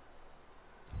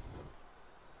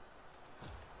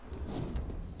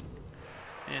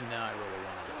 And now I roll a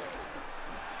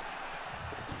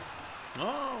 1.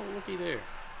 Oh, looky there.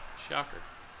 Shocker.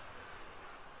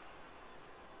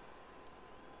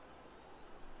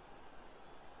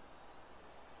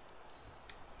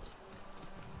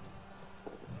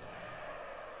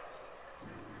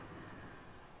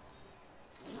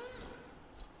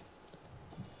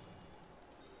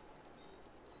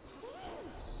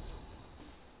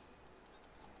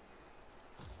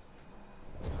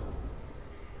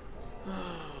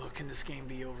 Can this game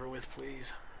be over with,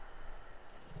 please?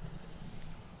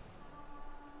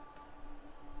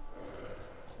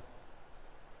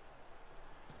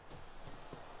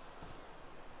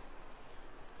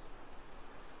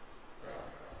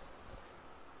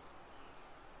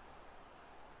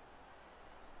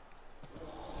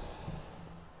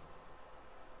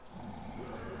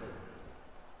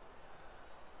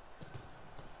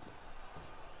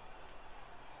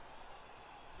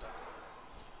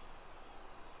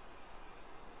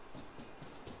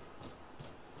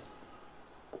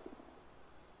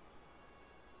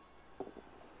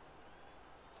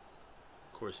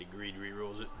 course he greed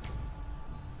rerolls it.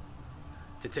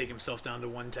 To take himself down to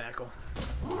 1 tackle.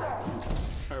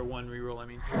 Or 1 reroll, I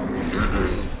mean. So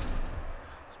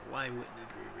why wouldn't he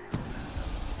greed reroll that?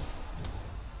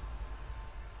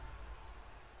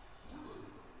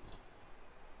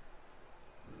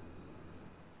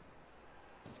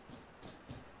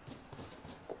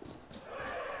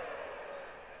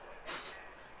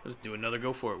 Let's do another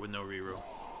go for it with no reroll.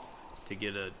 To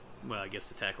get a... Well, I guess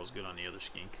the tackle's good on the other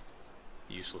skink.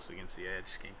 Useless against the edge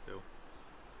skink, though.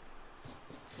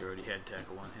 He already had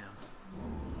tackle on him.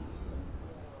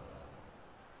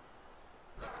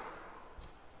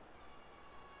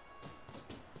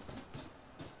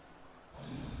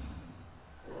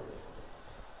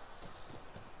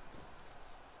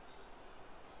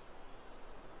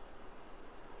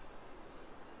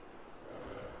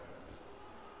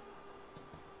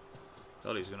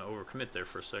 Thought he was going to overcommit there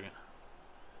for a second.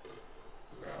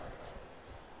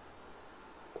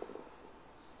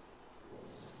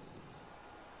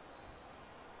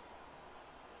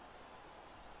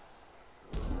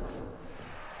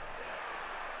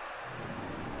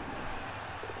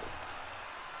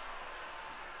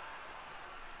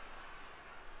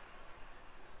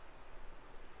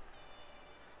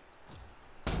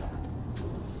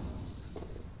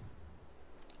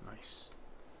 Nice.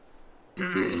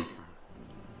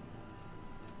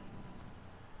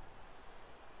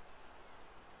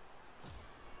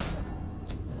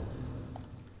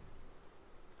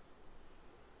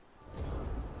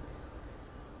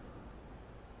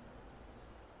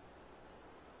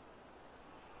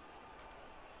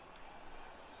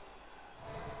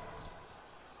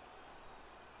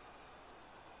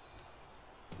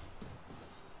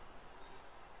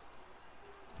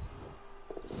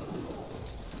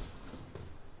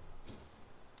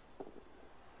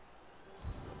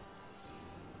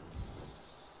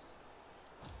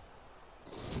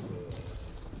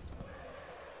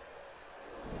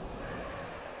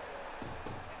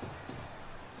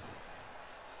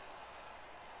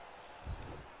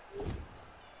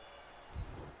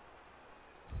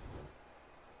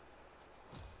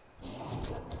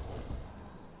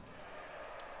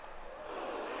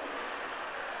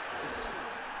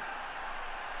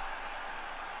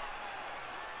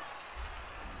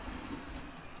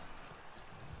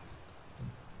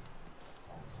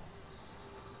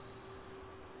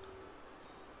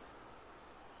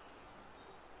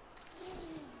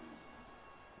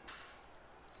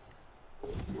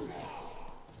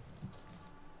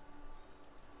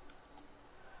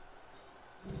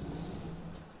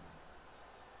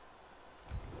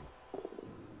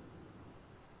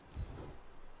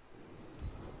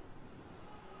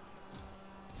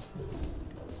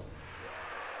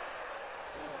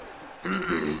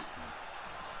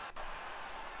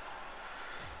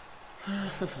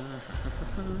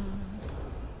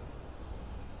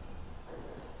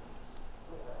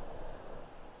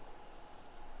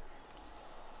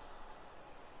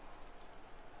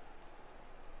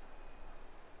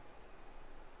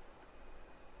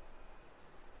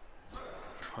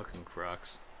 Fucking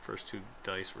Crocs. First 2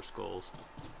 dice were skulls.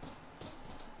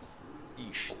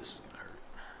 Eesh, this is gonna hurt.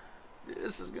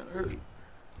 This is gonna hurt.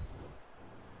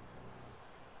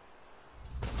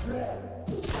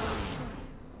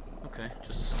 Okay,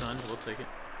 just a stun, we'll take it.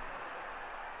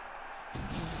 Do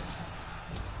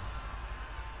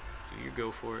you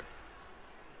go for it?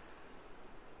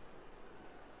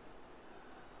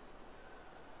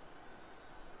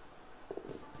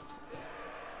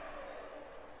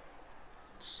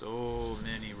 So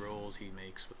many rolls he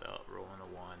makes without rolling a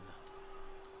 1.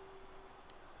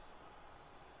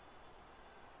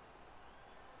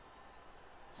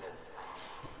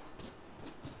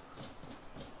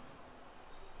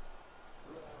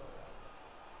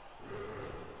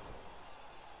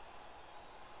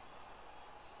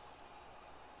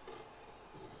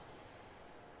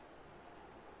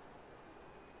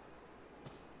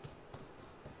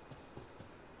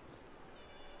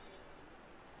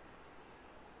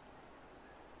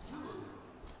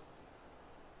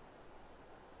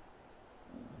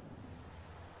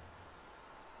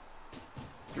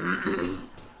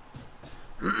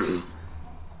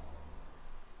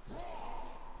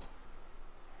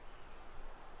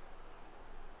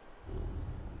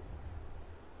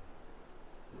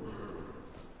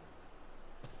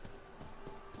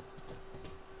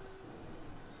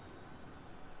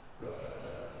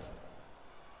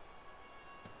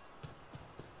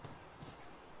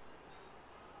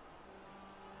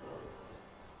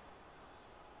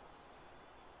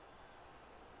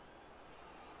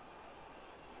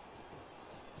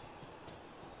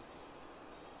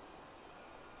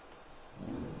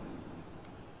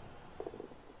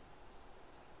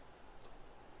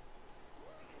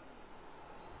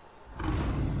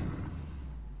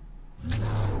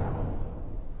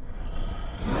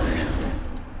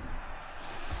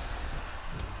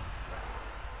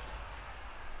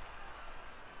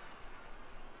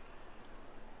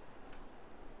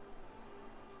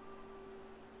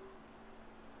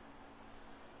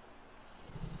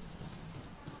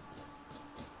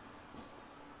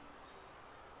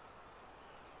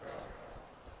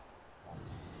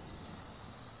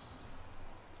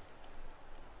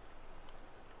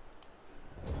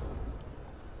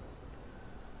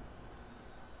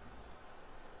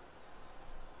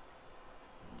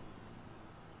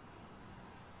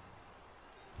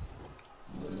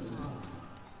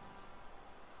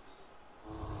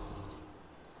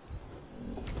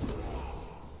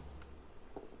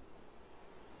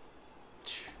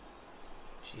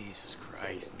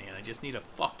 Christ, man. I just need a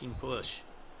fucking push.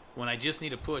 When I just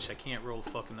need a push, I can't roll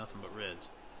fucking nothing but reds.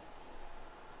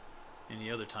 Any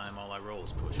other time, all I roll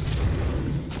is push.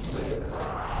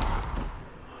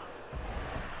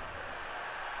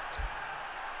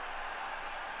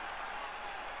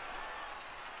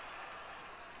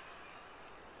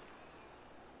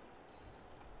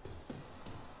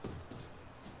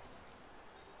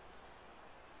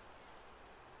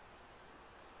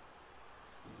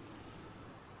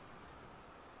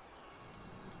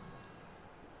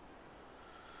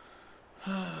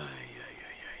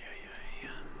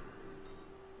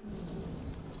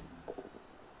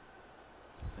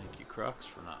 Thank you, Crocs,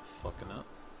 for not fucking up.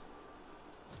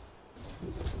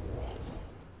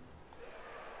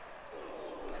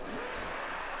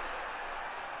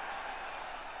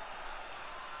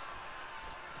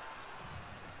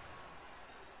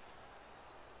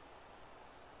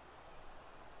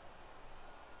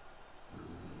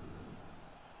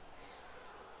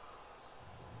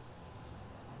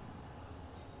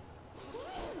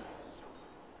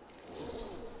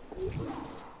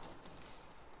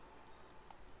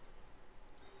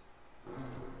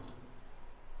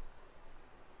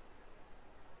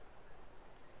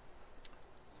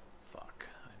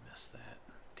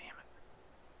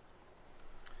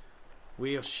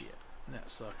 Well, shit. That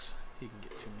sucks. He can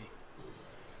get to me.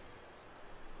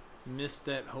 Missed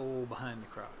that hole behind the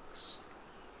Crocs.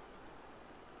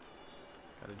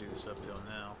 Gotta do this uphill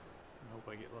now. I hope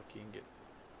I get lucky and get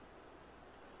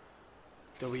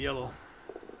double yellow.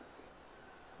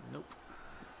 Nope.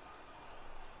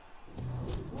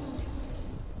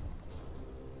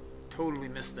 Totally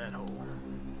missed that hole.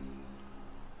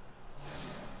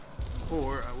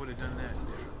 Or I would have done that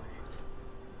differently.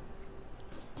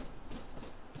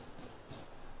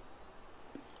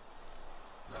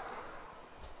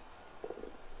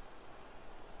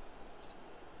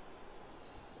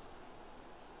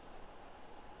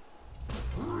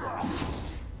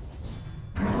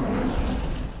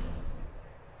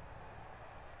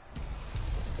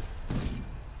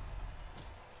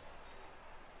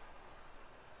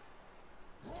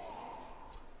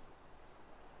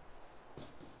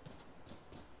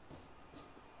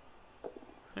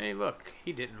 Hey, look,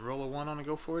 he didn't roll a 1 on a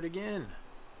go for it again.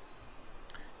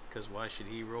 Because why should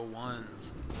he roll 1s?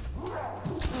 Why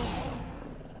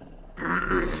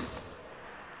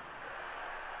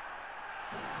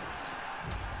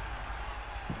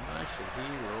should he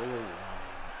roll a 1?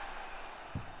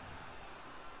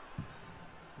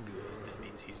 Good, that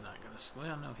means he's not going to...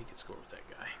 Well, no, he could score with that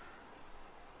guy.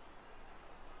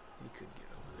 He could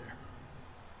get over there.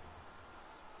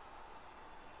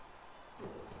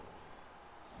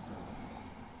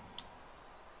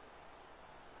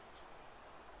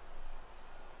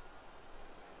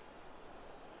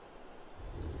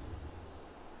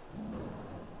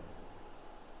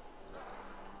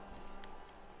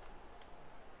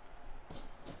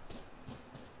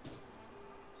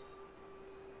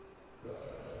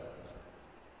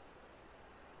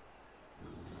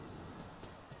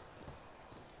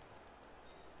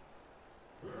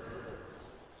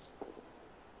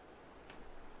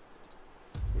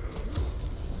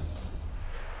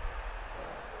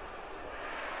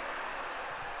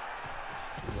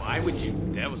 Why would you?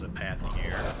 That was a pathing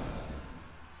error.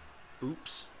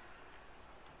 Oops.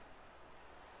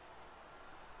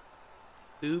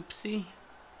 Oopsie.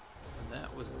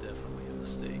 That was definitely a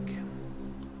mistake.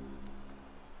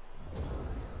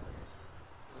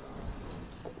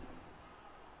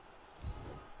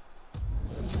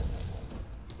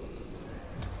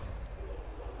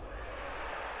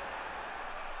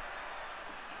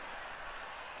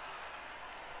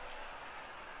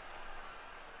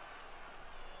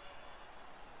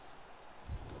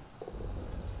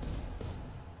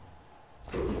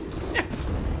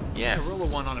 Yeah, roll a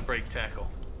 1 on a break tackle.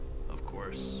 Of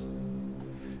course.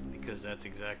 Because that's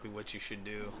exactly what you should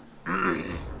do.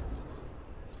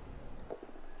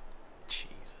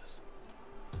 Jesus.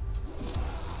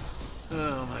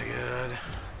 Oh my god.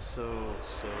 So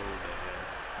bad.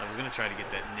 I was going to try to get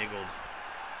that niggled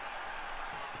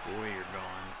warrior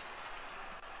going.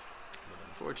 But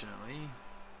unfortunately,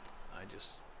 I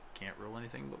just can't roll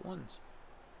anything but 1s.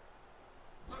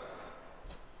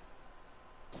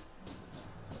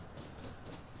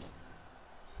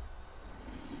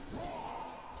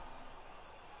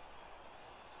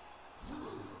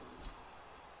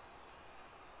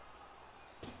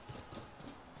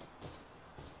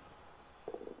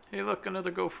 Hey, look,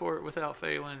 another go for it without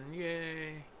failing.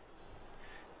 Yay.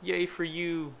 Yay for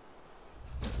you.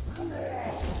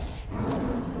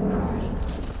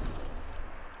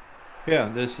 Yeah,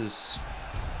 this is...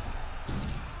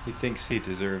 He thinks he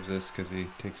deserves this because he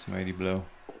takes Mighty Blow.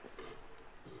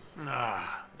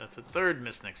 Ah, that's a third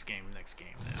miss next game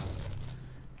now.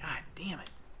 God damn it.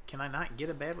 Can I not get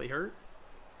a badly hurt?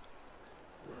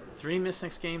 3 miss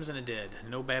next games and a dead.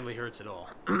 No badly hurts at all.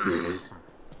 Because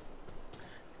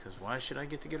why should I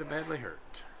get to get a badly hurt?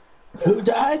 Who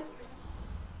died?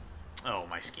 Oh,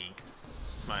 my skink.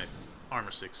 My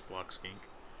armor 6 block skink.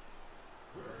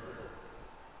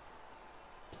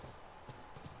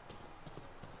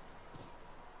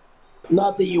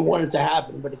 Not that you want it to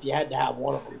happen, but if you had to have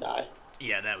one of them die.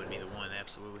 Yeah, that would be the one,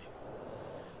 absolutely.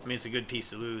 I mean, it's a good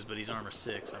piece to lose, but he's armor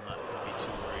 6. I'm not going to be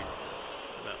too worried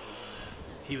about losing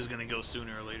that. He was going to go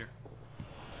sooner or later.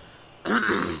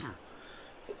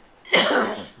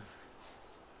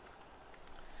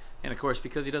 And of course,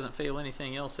 because he doesn't fail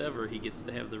anything else ever, he gets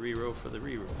to have the reroll for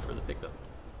the pickup.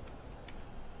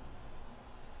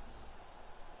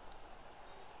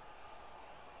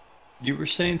 You were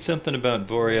saying something about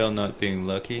Boreal not being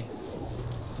lucky.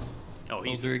 Oh,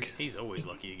 Aldrich? he's always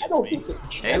lucky I against don't me. think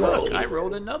that Hey, look, generally I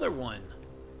rolled is. another one.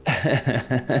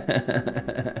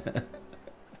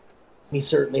 He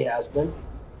certainly has been.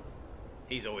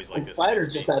 He's always like And this. Fighters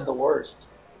against just me. had the worst.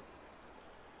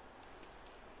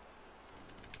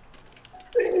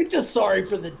 Just sorry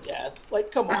for the death.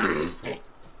 Like, come on. Yeah,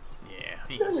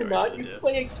 he No, is you're sorry not. for the You death.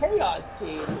 play a chaos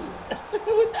team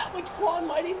with that much Claw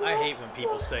Mighty Blow. I hate when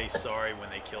people say sorry when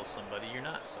they kill somebody. You're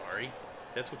not sorry.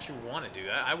 That's what you want to do.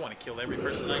 I want to kill every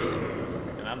person I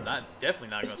hit. And I'm definitely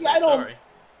not going to See, say I don't-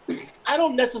 sorry. I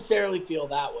don't necessarily feel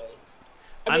that way.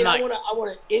 I I'm mean, not- I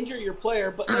want to injure your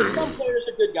player, but like some players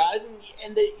are good guys,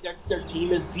 and their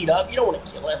team is beat up. You don't want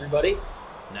to kill everybody.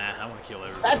 Nah, I want to kill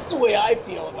everybody. That's the way I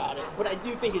feel about it. But I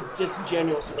do think it's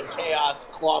disingenuous when the Chaos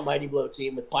Claw Mighty Blow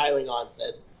team with piling on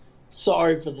says,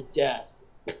 "Sorry for the death."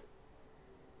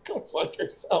 Go fuck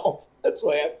yourself. That's the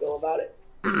way I feel about it.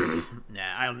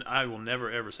 Nah, I will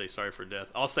never ever say sorry for death.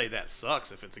 I'll say that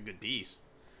sucks if it's a good piece.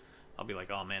 I'll be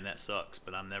like, oh man, that sucks.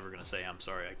 But I'm never going to say I'm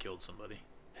sorry I killed somebody.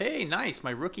 Hey, nice.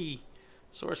 My rookie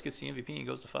source gets the MVP and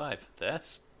goes to 5.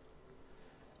 That's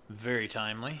very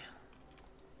timely.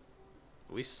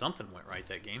 At least something went right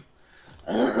that game.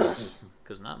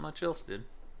 Because not much else did.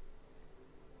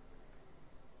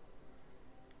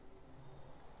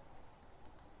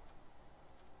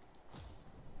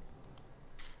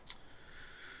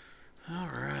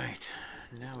 Alright.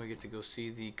 Now we get to go see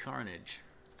the Carnage.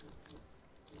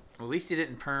 Well, at least he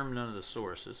didn't perm none of the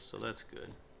sources, so that's good.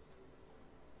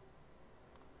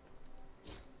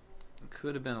 It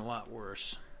could have been a lot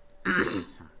worse. And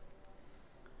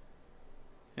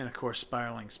of course,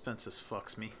 spiraling expenses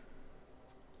fucks me.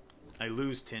 I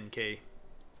lose 10k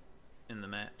in the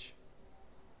match.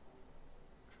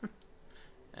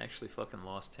 Actually fucking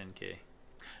lost 10k.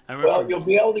 Well, you'll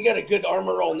be able to get a good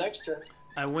armor roll next turn.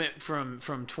 I went from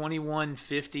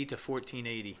 2150 to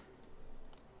 1480.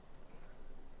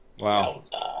 Wow.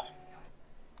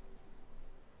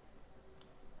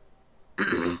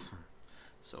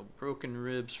 So broken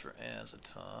ribs for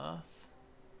Azathoth.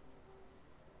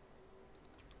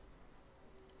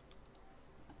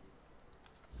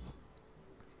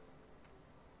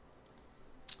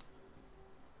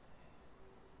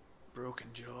 Broken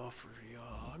jaw for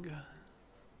Yogg.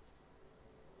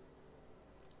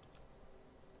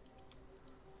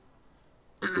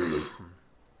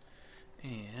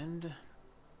 And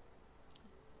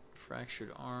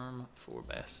fractured arm for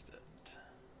Bastet.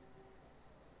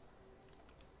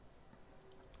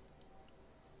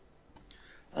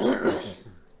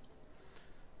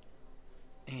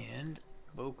 And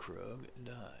Bokrug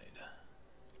died.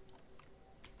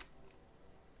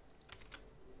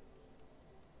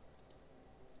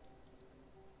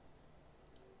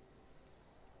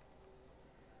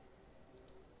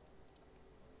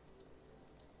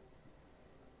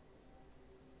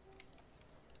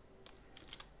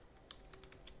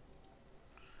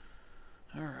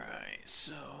 Alright,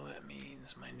 so that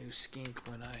means my new skink,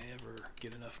 when I ever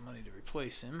get enough money to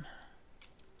replace him,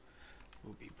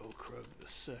 will be Bokrug the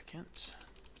Second.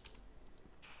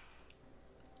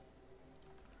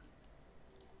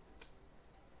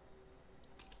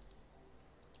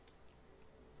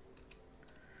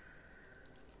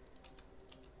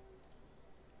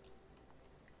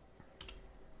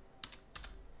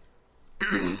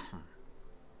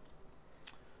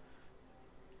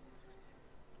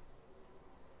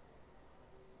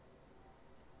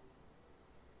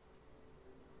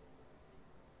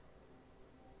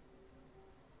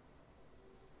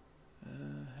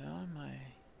 How am I?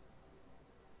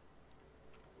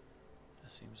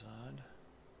 That seems odd.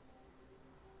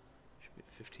 Should be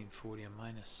at 1540 and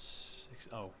minus 6.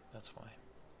 Oh, that's why.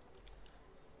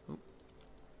 Oop.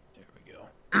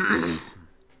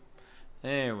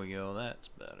 There we go, that's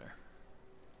better.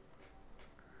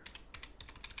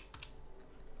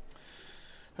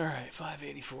 Alright,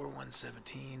 584,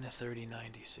 117, 30,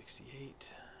 90, 68,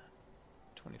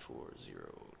 24,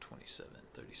 0, 27,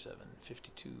 37,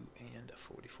 52, and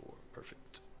 44.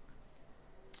 Perfect.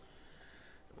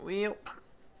 Well,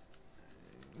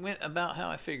 went about how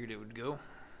I figured it would go.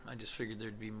 I just figured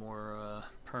there'd be more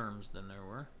perms than there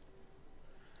were.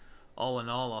 All in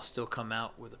all, I'll still come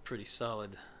out with a pretty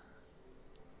solid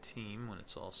team when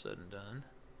it's all said and done.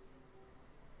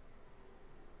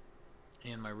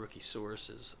 And my rookie source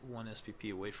is 1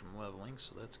 SPP away from leveling,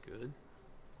 so that's good.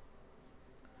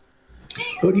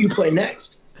 Who do you play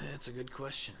next? That's a good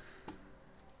question.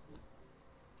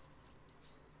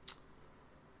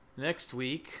 Next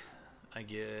week, I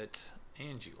get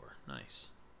Angior. Nice.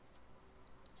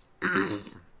 Who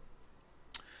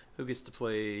gets to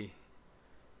play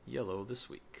yellow this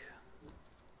week?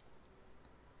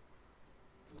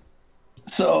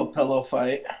 So, pillow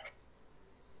fight.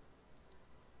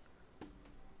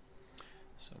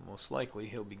 So most likely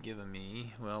he'll be giving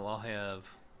me, well, I'll have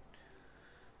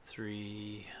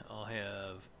 3, I'll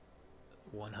have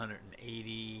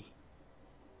 180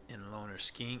 in loner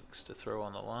skinks to throw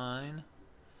on the line.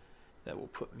 That will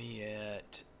put me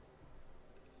at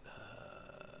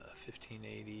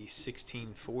 1580,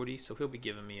 1640. So he'll be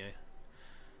giving me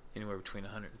anywhere between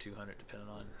 100 and 200, depending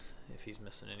on if he's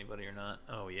missing anybody or not.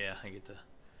 Oh yeah, I get to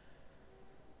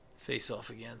face off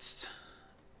against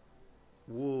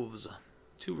wolves.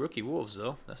 2 rookie wolves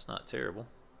though. That's not terrible.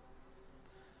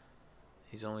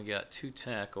 He's only got 2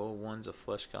 tackle. One's a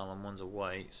flesh column, one's a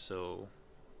white, so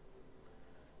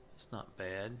it's not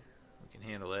bad. We can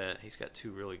handle that. He's got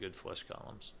 2 really good flesh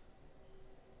columns.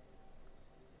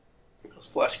 Those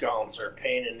flesh columns are a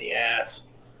pain in the ass.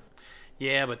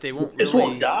 Yeah, but they won't This really,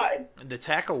 won't die. the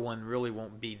tackle one really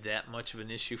won't be that much of an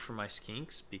issue for my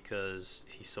skinks because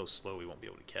he's so slow we won't be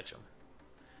able to catch him.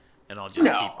 And I'll just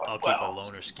keep a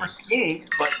loner skink. For skinks,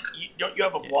 but don't you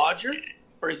have a blodger,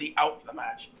 or is he out for the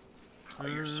match?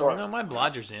 No, my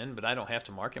blodger's in, but I don't have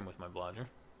to mark him with my blodger.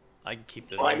 I can keep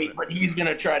the. Well, I mean, but he's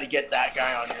gonna try to get that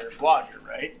guy on your blodger,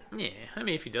 right? Yeah, I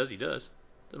mean, if he does, he does.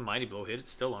 The mighty blow hit,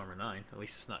 it's still armor 9. At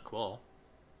least it's not claw.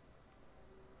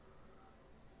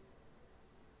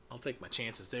 I'll take my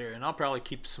chances there, and I'll probably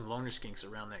keep some loner skinks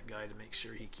around that guy to make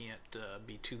sure he can't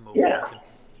be too mobile. Yeah,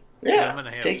 yeah. I'm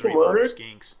gonna have Take 3 some loner loner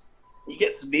skinks. You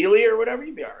get Sebeli or whatever,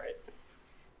 you'd be all right.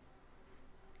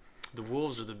 The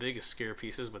wolves are the biggest scare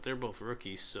pieces, but they're both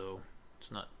rookies, so it's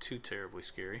not too terribly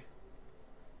scary.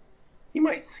 You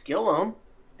might skill them.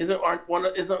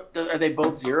 Are they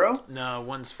both 0? No,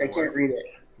 one's 4. I can't read it.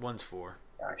 One's 4.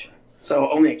 Gotcha. So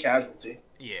only a casualty.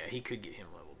 Yeah, he could get him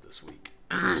leveled this week.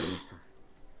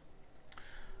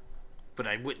 But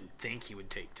I wouldn't think he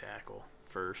would take tackle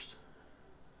first.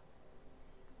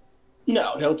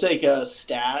 No, he'll take a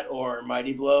stat or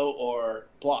mighty blow or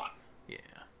block. Yeah.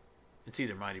 It's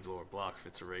either mighty blow or block if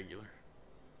it's a regular.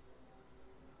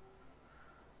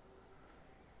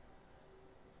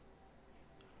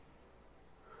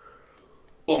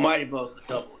 Well, mighty blow's the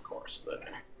double, of course, but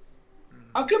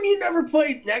how come you never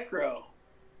played Necro,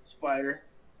 Spider?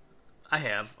 I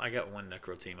have. I got 1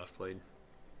 Necro team I've played.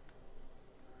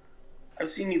 I've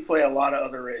seen you play a lot of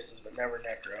other races, but never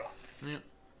Necro. Yeah.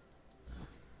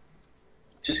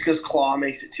 Just because Claw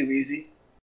makes it too easy?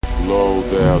 Lo,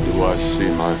 there do I see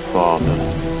my father.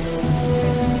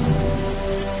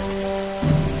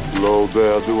 Lo,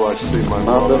 there do I see my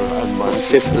mother and my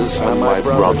sisters and my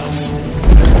brothers.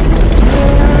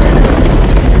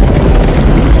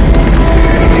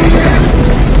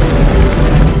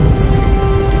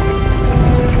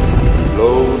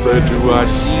 Lo, there do I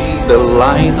see the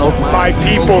line of my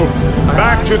people,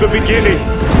 back to the beginning.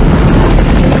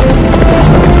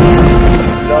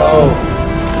 No,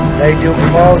 they do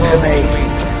call to me.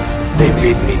 They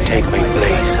bid me take my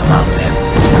place among them.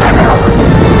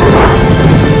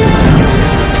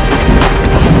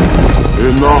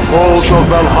 In the halls of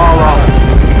Valhalla,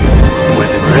 Where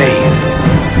the brave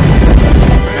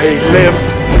they live